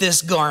with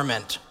this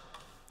garment.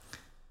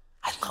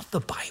 I love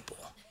the Bible.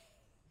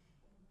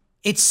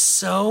 It's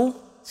so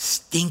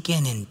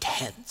stinking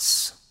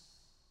intense.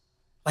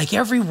 Like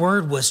every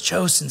word was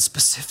chosen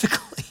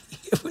specifically.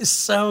 It was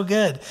so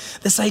good.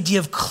 This idea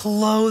of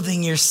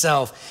clothing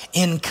yourself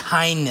in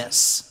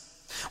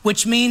kindness,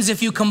 which means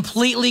if you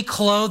completely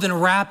clothe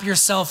and wrap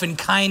yourself in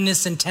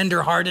kindness and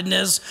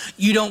tenderheartedness,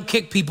 you don't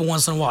kick people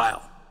once in a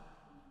while.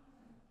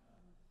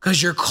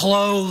 Because you're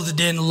clothed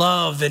in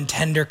love and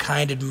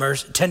tenderhearted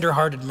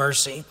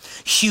mercy,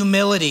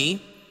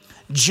 humility,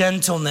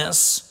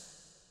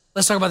 gentleness.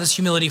 Let's talk about this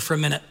humility for a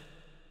minute.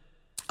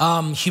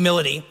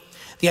 Humility.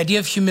 The idea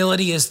of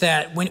humility is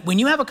that when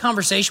you have a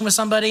conversation with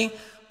somebody,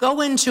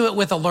 go into it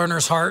with a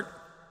learner's heart.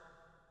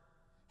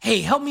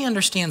 Hey, help me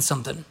understand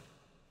something.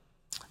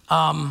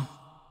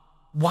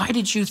 Why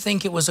did you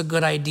think it was a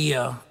good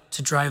idea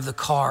to drive the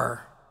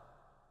car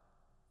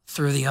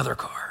through the other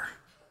car?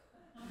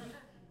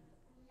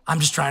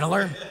 I'm just trying to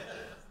learn.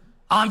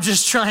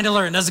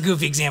 That's a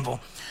goofy example.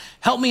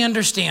 Help me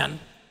understand.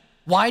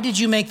 Why did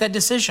you make that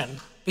decision?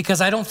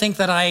 Because I don't think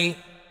that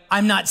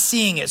I'm not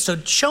seeing it. So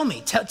show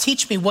me,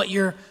 teach me what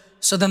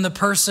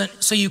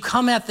so you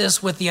come at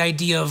this with the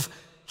idea of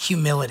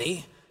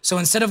humility. So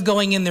instead of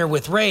going in there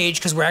with rage,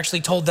 because we're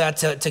actually told that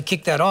to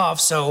kick that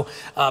off. So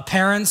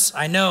parents,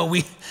 I know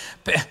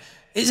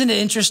isn't it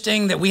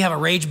interesting that we have a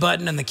rage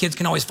button and the kids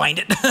can always find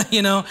it?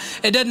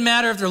 It doesn't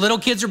matter if they're little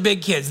kids or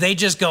big kids. They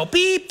just go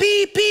beep,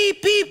 beep,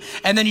 beep, beep.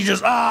 And then you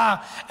just,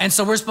 And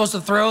so we're supposed to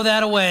throw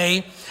that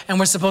away and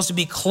we're supposed to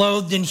be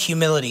clothed in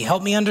humility.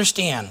 Help me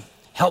understand.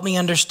 Help me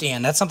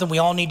understand. That's something we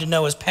all need to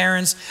know as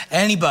parents,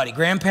 anybody,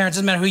 grandparents,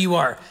 doesn't matter who you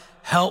are.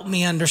 Help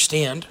me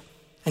understand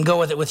and go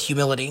with it with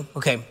humility.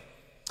 Okay.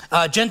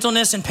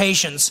 Gentleness and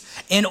patience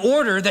in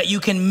order that you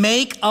can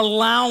make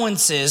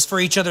allowances for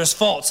each other's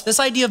faults. This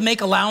idea of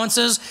make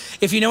allowances,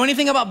 if you know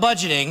anything about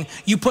budgeting,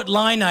 you put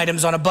line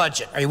items on a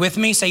budget. Are you with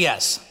me? Say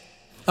yes.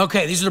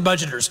 Okay, these are the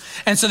budgeters.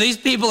 And so these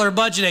people are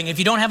budgeting. If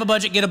you don't have a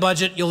budget, get a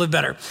budget, you'll live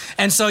better.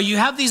 And so you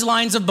have these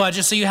lines of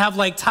budget. So you have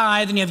like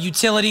tithe and you have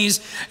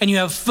utilities and you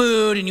have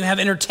food and you have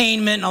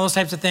entertainment and all those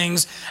types of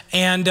things.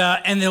 And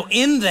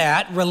in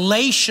that,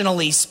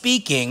 relationally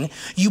speaking,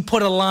 you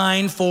put a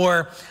line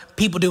for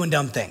people doing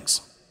dumb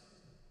things.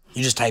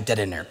 You just type that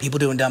in there, people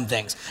doing dumb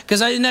things. Because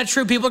isn't that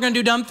true? People are going to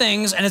do dumb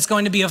things, and it's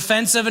going to be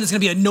offensive, and it's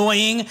going to be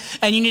annoying,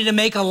 and you need to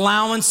make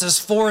allowances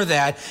for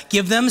that.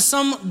 Give them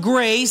some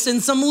grace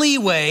and some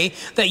leeway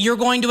that you're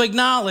going to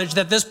acknowledge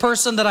that this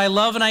person that I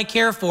love and I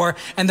care for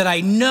and that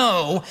I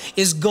know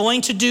is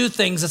going to do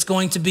things that's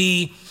going to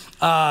be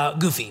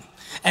goofy.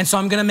 And so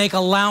I'm going to make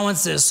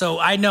allowances. So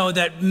I know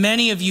that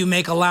many of you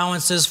make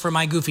allowances for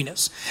my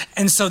goofiness.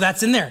 And so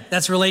that's in there.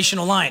 That's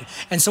relational line.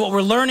 And so what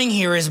we're learning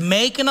here is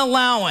make an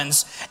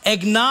allowance,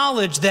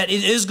 acknowledge that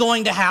it is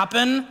going to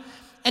happen,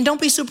 and don't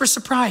be super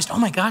surprised. Oh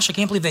my gosh, I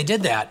can't believe they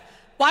did that.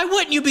 Why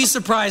wouldn't you be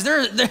surprised?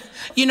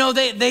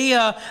 They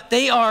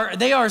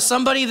are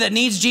somebody that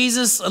needs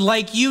Jesus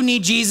like you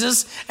need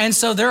Jesus. And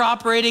so they're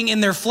operating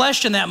in their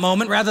flesh in that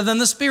moment rather than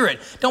the spirit.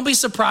 Don't be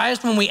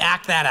surprised when we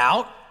act that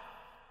out.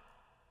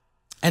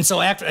 And so,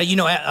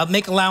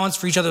 make allowance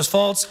for each other's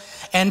faults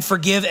and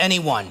forgive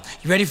anyone.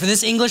 You ready for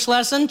this English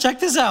lesson? Check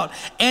this out.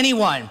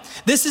 Anyone.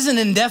 This is an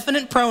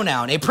indefinite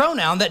pronoun, a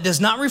pronoun that does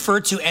not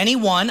refer to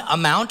anyone,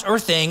 amount, or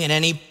thing in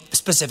any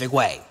specific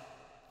way.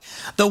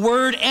 The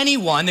word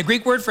anyone, the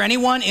Greek word for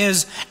anyone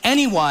is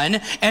anyone,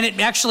 and it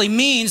actually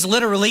means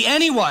literally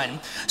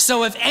anyone.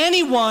 So if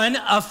anyone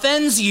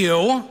offends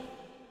you,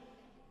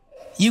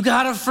 you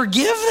gotta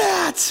forgive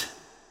that.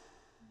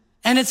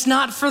 And it's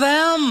not for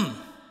them.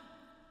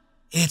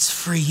 It's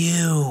for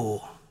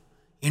you.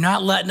 You're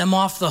not letting them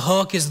off the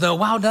hook as though,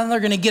 wow, now they're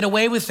going to get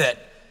away with it.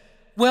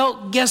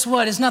 Well, guess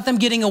what? It's not them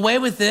getting away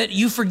with it.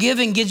 You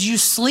forgiving gives you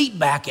sleep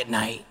back at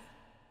night.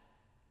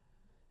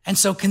 And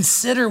so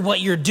consider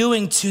what you're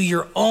doing to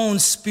your own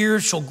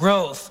spiritual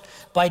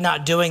growth by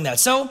not doing that.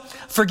 So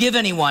forgive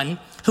anyone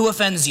who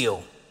offends you.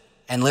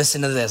 And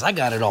listen to this. I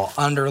got it all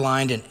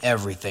underlined and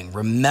everything.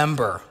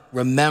 Remember,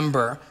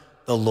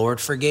 the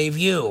Lord forgave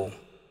you.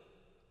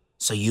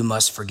 So you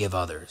must forgive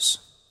others.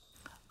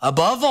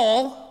 Above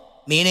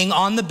all, meaning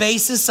on the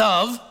basis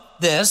of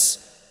this,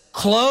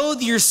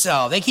 clothe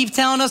yourself. They keep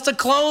telling us to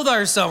clothe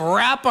ourselves,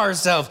 wrap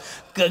ourselves,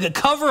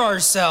 cover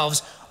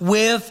ourselves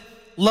with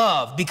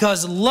love,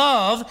 because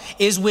love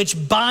is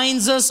which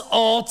binds us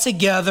all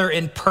together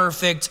in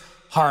perfect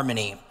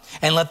harmony.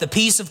 And let the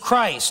peace of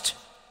Christ,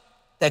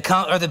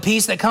 the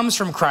peace that comes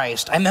from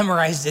Christ. I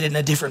memorized it in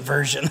a different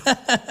version.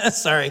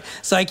 Sorry,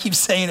 so I keep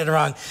saying it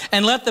wrong.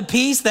 And let the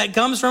peace that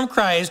comes from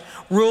Christ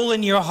rule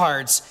in your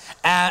hearts.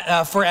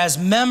 For as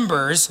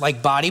members,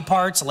 like body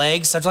parts,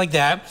 legs, such like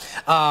that,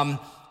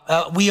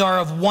 we are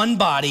of one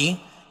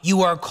body.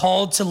 You are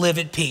called to live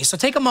at peace. So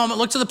take a moment,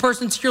 look to the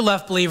person to your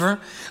left, believer.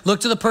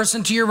 Look to the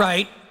person to your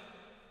right.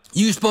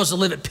 You're supposed to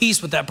live at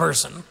peace with that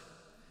person.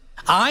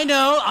 I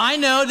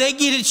know, they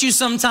get at you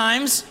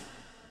sometimes.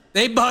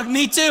 They bug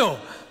me too.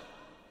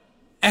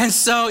 And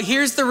so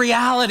here's the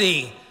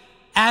reality.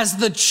 As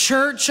the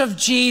church of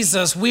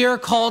Jesus, we are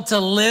called to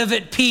live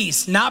at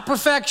peace, not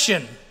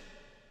perfection.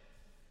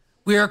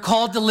 We are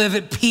called to live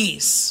at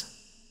peace.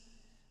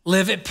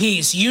 Live at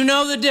peace. You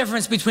know the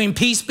difference between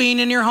peace being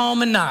in your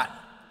home and not.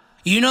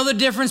 You know the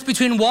difference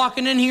between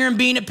walking in here and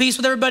being at peace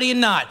with everybody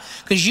and not.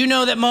 Because you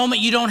know that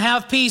moment you don't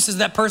have peace is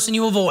that person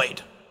you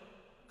avoid.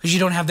 Because you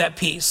don't have that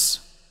peace.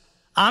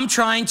 I'm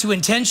trying to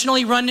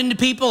intentionally run into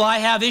people I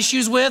have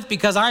issues with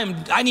because I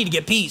need to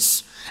get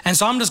peace. And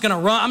so I'm just going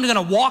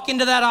to walk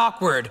into that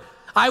awkward.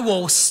 I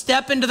will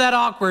step into that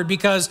awkward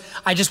because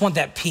I just want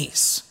that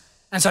peace.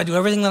 And so I do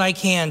everything that I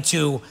can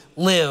to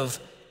live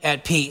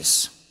at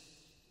peace.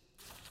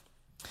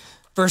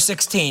 Verse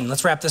 16,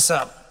 let's wrap this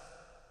up.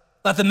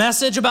 Let the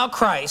message about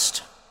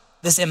Christ,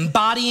 this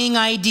embodying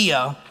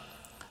idea,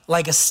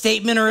 like a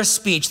statement or a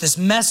speech, this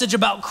message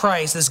about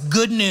Christ, this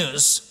good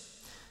news,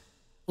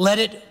 let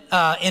it,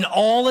 in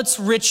all its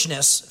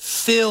richness,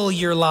 fill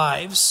your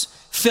lives.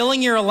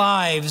 Filling your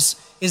lives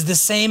is the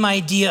same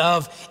idea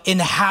of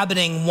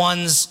inhabiting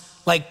one's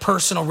like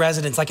personal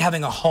residence, like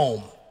having a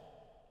home.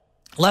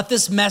 Let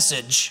this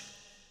message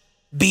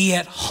be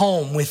at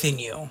home within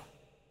you.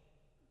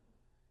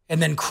 And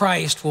then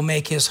Christ will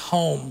make his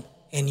home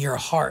in your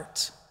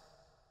heart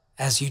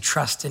as you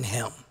trust in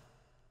him.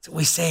 That's what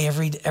we say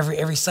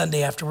every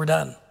Sunday after we're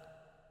done.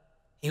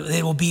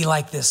 It will be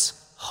like this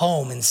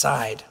home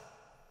inside.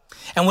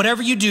 And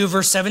whatever you do,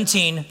 verse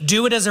 17,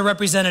 do it as a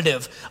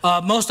representative.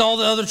 Most all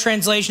the other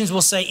translations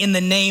will say in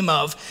the name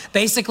of,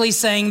 basically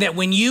saying that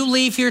when you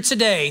leave here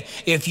today,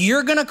 if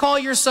you're going to call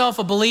yourself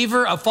a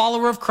believer, a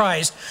follower of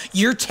Christ,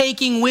 you're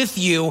taking with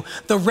you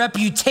the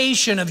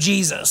reputation of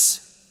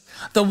Jesus.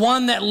 The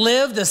one that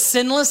lived a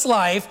sinless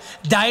life,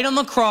 died on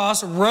the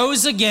cross,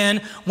 rose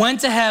again,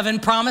 went to heaven,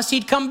 promised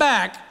he'd come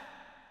back.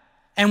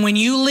 And when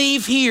you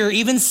leave here,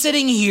 even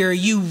sitting here,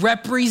 you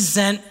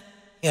represent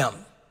him.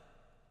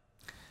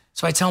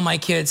 So I tell my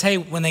kids, hey,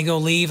 when they go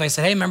leave, I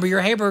said, hey, remember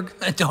your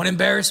Hayberg. Don't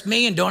embarrass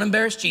me and don't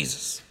embarrass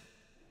Jesus.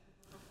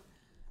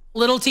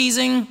 Little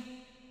teasing,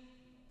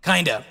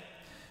 kinda,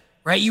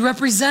 right? You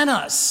represent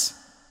us.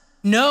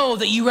 Know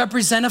that you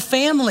represent a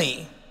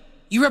family.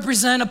 You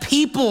represent a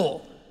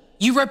people.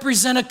 You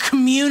represent a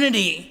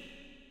community.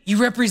 You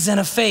represent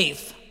a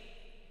faith.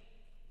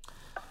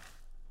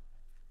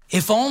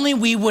 If only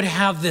we would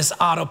have this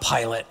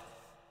autopilot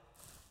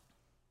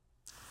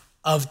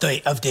of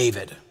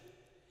David.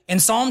 In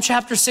Psalm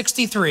chapter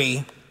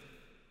 63,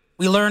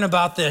 we learn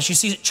about this. You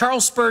see,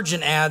 Charles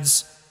Spurgeon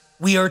adds,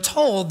 we are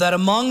told that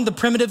among the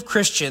primitive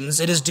Christians,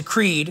 it is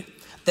decreed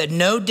that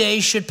no day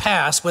should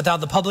pass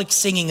without the public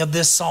singing of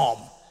this psalm.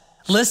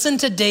 Listen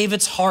to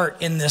David's heart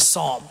in this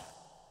psalm.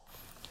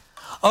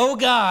 O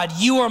God,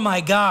 you are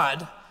my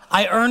God.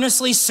 I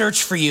earnestly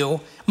search for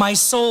you. My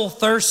soul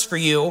thirsts for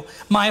you.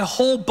 My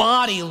whole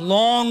body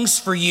longs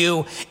for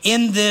you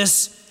in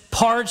this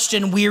parched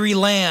and weary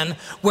land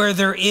where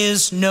there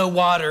is no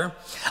water.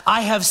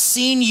 I have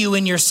seen you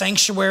in your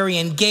sanctuary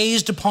and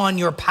gazed upon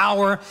your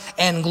power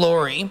and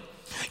glory.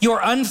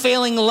 Your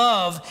unfailing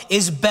love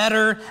is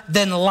better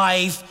than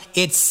life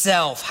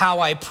itself. How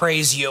I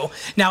praise you.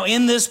 Now,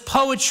 in this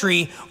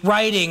poetry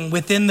writing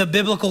within the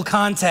biblical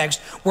context,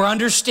 we're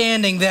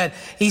understanding that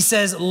he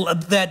says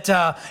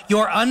that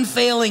your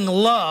unfailing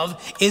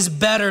love is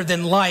better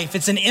than life.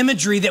 It's an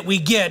imagery that we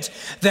get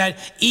that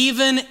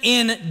even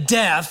in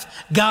death,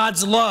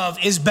 God's love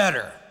is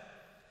better.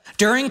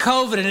 During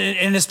COVID,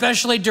 and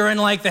especially during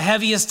like the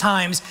heaviest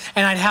times,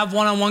 and I'd have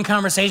one-on-one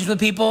conversations with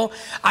people,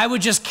 I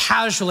would just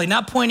casually,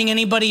 not pointing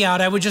anybody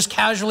out, I would just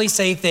casually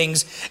say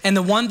things. And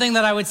the one thing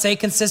that I would say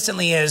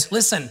consistently is,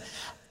 listen,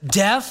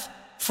 death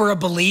for a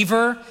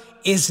believer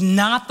is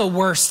not the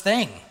worst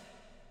thing.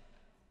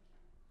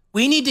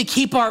 We need to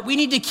keep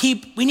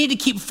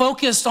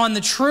focused on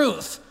the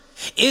truth.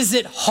 Is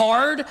it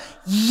hard?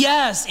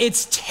 Yes,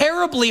 it's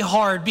terribly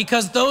hard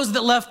because those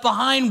that left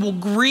behind will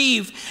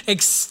grieve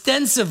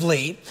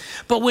extensively.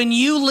 But when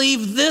you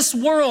leave this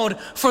world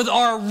for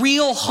our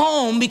real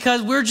home,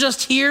 because we're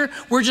just here,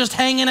 we're just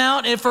hanging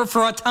out and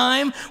for a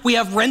time, we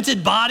have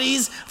rented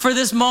bodies for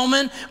this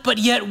moment, but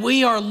yet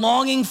we are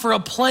longing for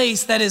a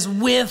place that is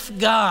with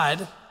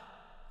God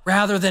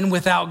rather than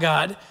without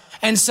God.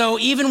 And so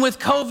even with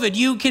COVID,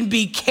 you can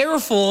be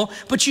careful,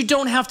 but you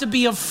don't have to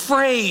be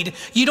afraid.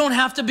 You don't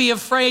have to be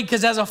afraid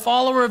because as a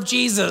follower of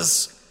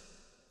Jesus,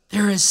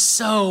 there is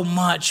so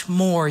much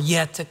more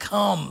yet to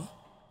come.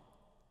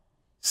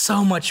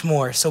 So much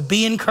more. So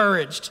be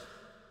encouraged.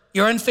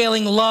 Your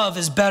unfailing love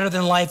is better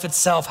than life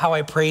itself. How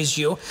I praise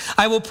you.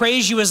 I will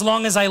praise you as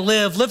long as I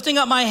live, lifting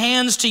up my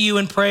hands to you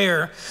in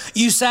prayer.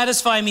 You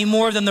satisfy me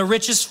more than the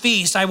richest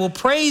feast. I will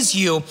praise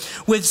you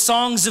with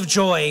songs of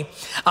joy.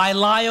 I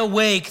lie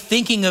awake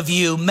thinking of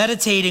you,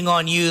 meditating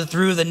on you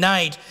through the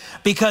night,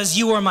 because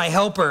you are my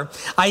helper.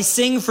 I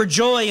sing for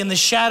joy in the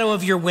shadow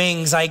of your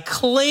wings. I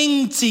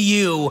cling to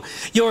you.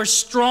 Your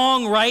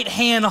strong right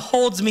hand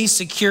holds me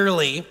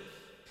securely.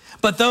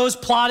 But those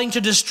plotting to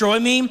destroy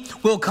me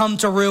will come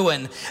to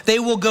ruin. They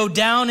will go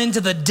down into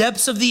the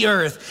depths of the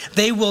earth.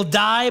 They will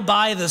die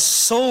by the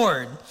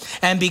sword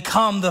and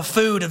become the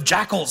food of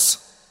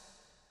jackals.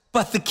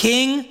 But the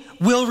king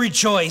will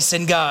rejoice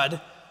in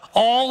God.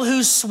 All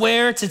who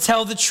swear to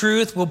tell the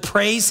truth will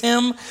praise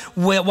him,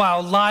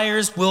 while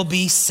liars will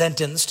be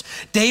sentenced.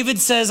 David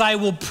says, I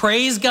will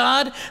praise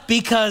God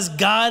because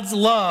God's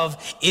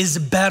love is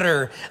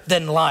better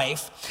than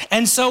life.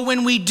 And so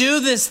when we do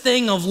this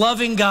thing of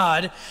loving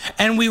God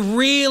and we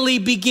really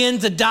begin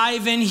to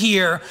dive in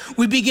here,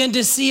 we begin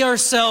to see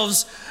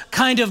ourselves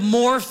kind of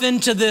morph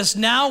into this.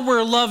 Now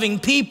we're loving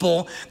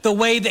people the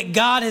way that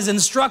God has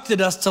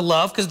instructed us to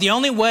love, because the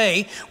only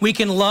way we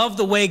can love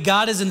the way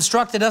God has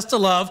instructed us to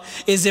love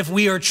is if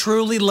we are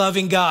truly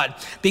loving God,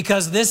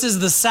 because this is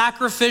the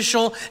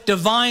sacrificial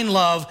divine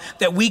love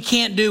that we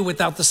can't do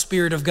without the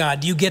Spirit of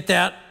God. Do you get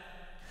that?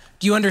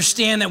 Do you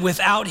understand that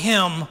without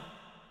him,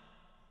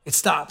 it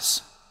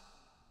stops?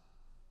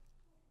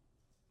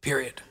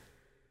 Period.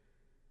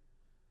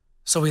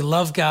 So we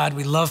love God,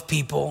 we love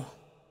people,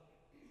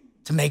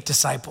 to make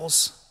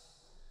disciples.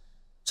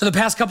 So the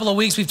past couple of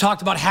weeks, we've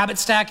talked about habit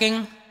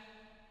stacking.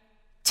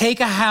 Take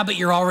a habit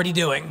you're already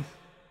doing.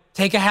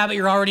 Take a habit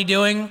you're already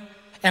doing,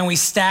 and we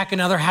stack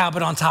another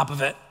habit on top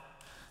of it.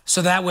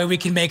 So that way we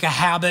can make a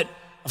habit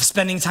of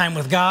spending time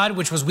with God,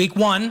 which was week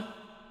 1.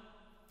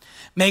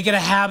 Make it a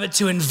habit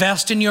to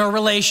invest in your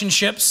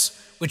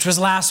relationships, which was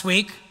last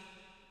week.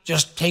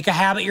 Just take a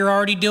habit you're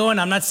already doing.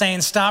 I'm not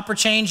saying stop or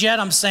change yet.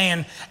 I'm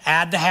saying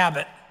add the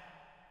habit.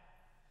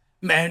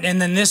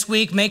 And then this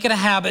week, make it a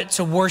habit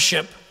to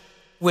worship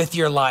with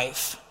your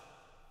life.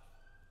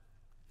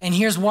 And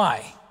here's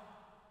why.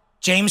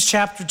 James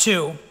chapter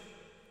 2.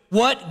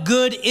 What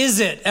good is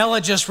it?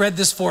 Ella just read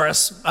this for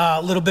us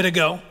a little bit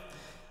ago.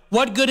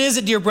 What good is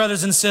it, dear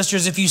brothers and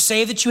sisters, if you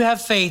say that you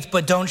have faith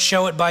but don't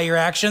show it by your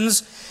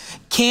actions?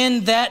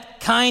 Can that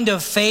kind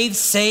of faith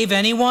save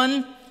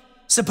anyone?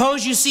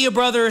 Suppose you see a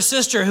brother or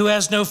sister who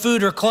has no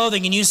food or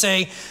clothing and you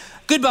say,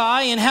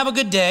 goodbye and have a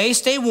good day,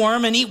 stay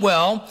warm and eat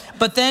well,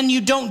 but then you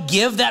don't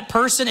give that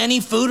person any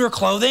food or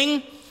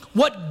clothing?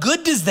 What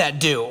good does that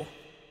do?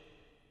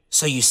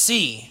 So you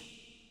see,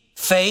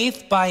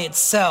 faith by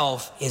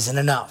itself isn't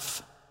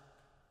enough.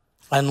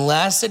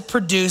 Unless it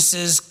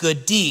produces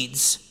good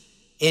deeds,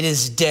 it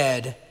is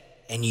dead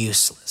and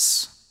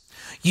useless.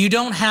 You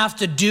don't have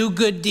to do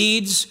good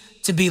deeds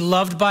to be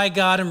loved by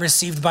God and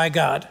received by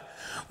God.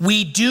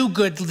 We do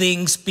good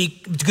things,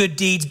 good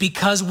deeds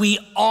because we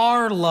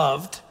are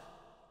loved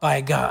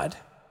by God.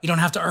 You don't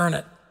have to earn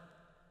it.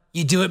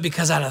 You do it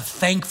because out of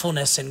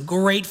thankfulness and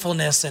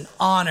gratefulness and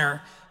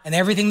honor and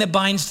everything that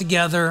binds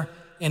together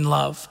in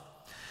love.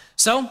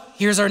 So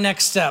here's our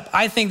next step.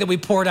 I think that we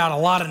poured out a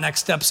lot of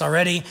next steps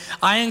already.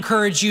 I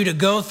encourage you to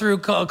go through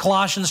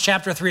Colossians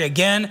chapter 3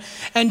 again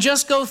and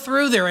just go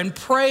through there and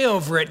pray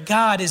over it.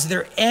 God, is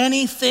there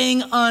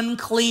anything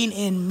unclean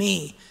in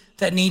me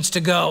that needs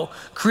to go?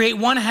 Create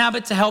one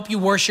habit to help you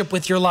worship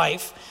with your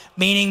life,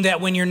 meaning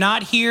that when you're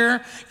not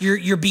here,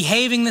 you're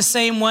behaving the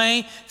same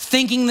way,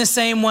 thinking the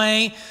same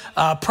way,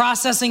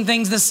 processing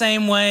things the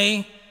same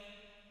way.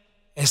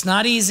 It's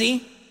not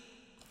easy,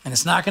 and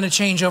it's not going to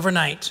change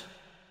overnight.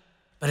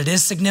 But it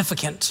is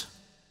significant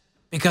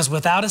because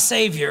without a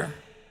Savior,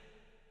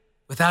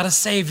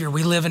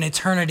 we live in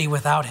eternity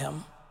without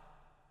him.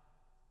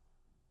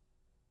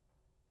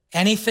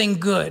 Anything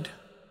good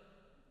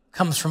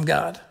comes from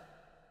God.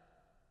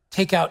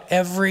 Take out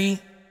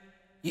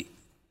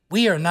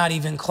we are not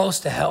even close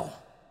to hell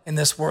in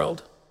this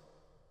world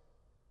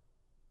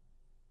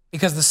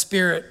because the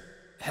Spirit,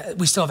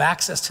 we still have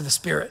access to the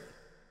Spirit.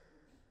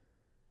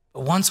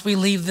 But once we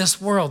leave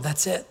this world,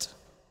 that's it.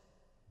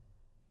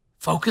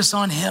 Focus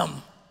on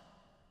him.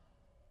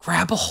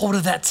 Grab a hold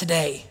of that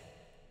today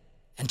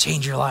and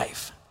change your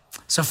life.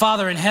 So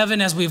Father in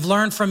heaven, as we've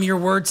learned from your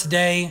word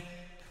today,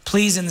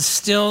 please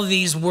instill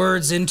these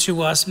words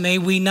into us. May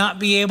we not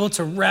be able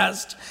to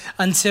rest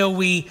until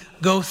we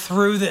go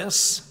through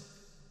this.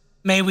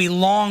 May we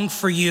long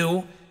for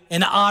you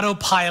in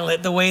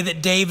autopilot the way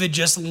that David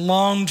just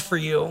longed for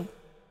you.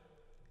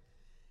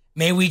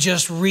 May we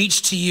just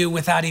reach to you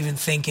without even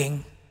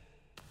thinking.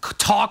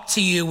 Talk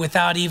to you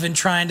without even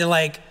trying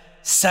to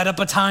set up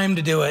a time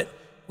to do it.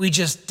 We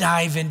just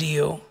dive into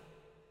you.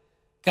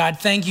 God,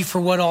 thank you for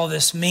what all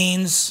this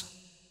means.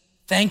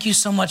 Thank you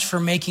so much for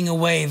making a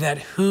way that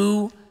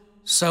whosoever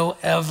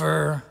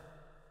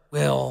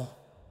will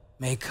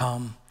may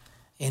come.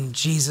 In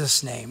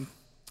Jesus' name,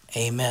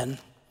 amen.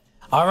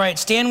 All right,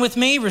 stand with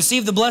me.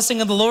 Receive the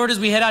blessing of the Lord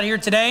as we head out here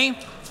today.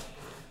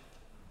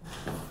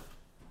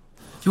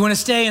 If you want to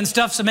stay and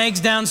stuff some eggs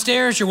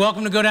downstairs, you're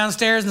welcome to go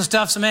downstairs and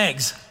stuff some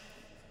eggs.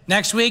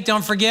 Next week,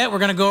 don't forget, we're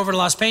going to go over to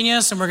Las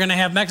Peñas and we're going to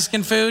have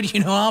Mexican food. You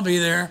know I'll be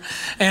there.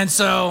 And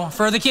so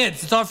for the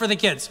kids, it's all for the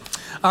kids.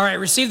 All right,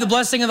 receive the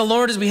blessing of the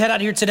Lord as we head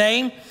out here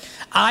today.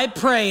 I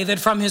pray that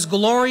from his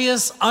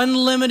glorious,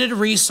 unlimited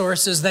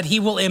resources that he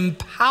will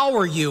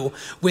empower you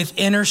with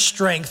inner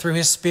strength through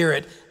his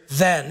Spirit.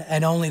 Then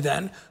and only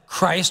then,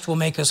 Christ will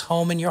make his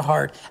home in your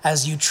heart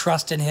as you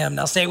trust in him.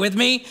 Now say it with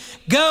me.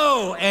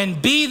 Go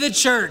and be the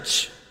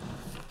church.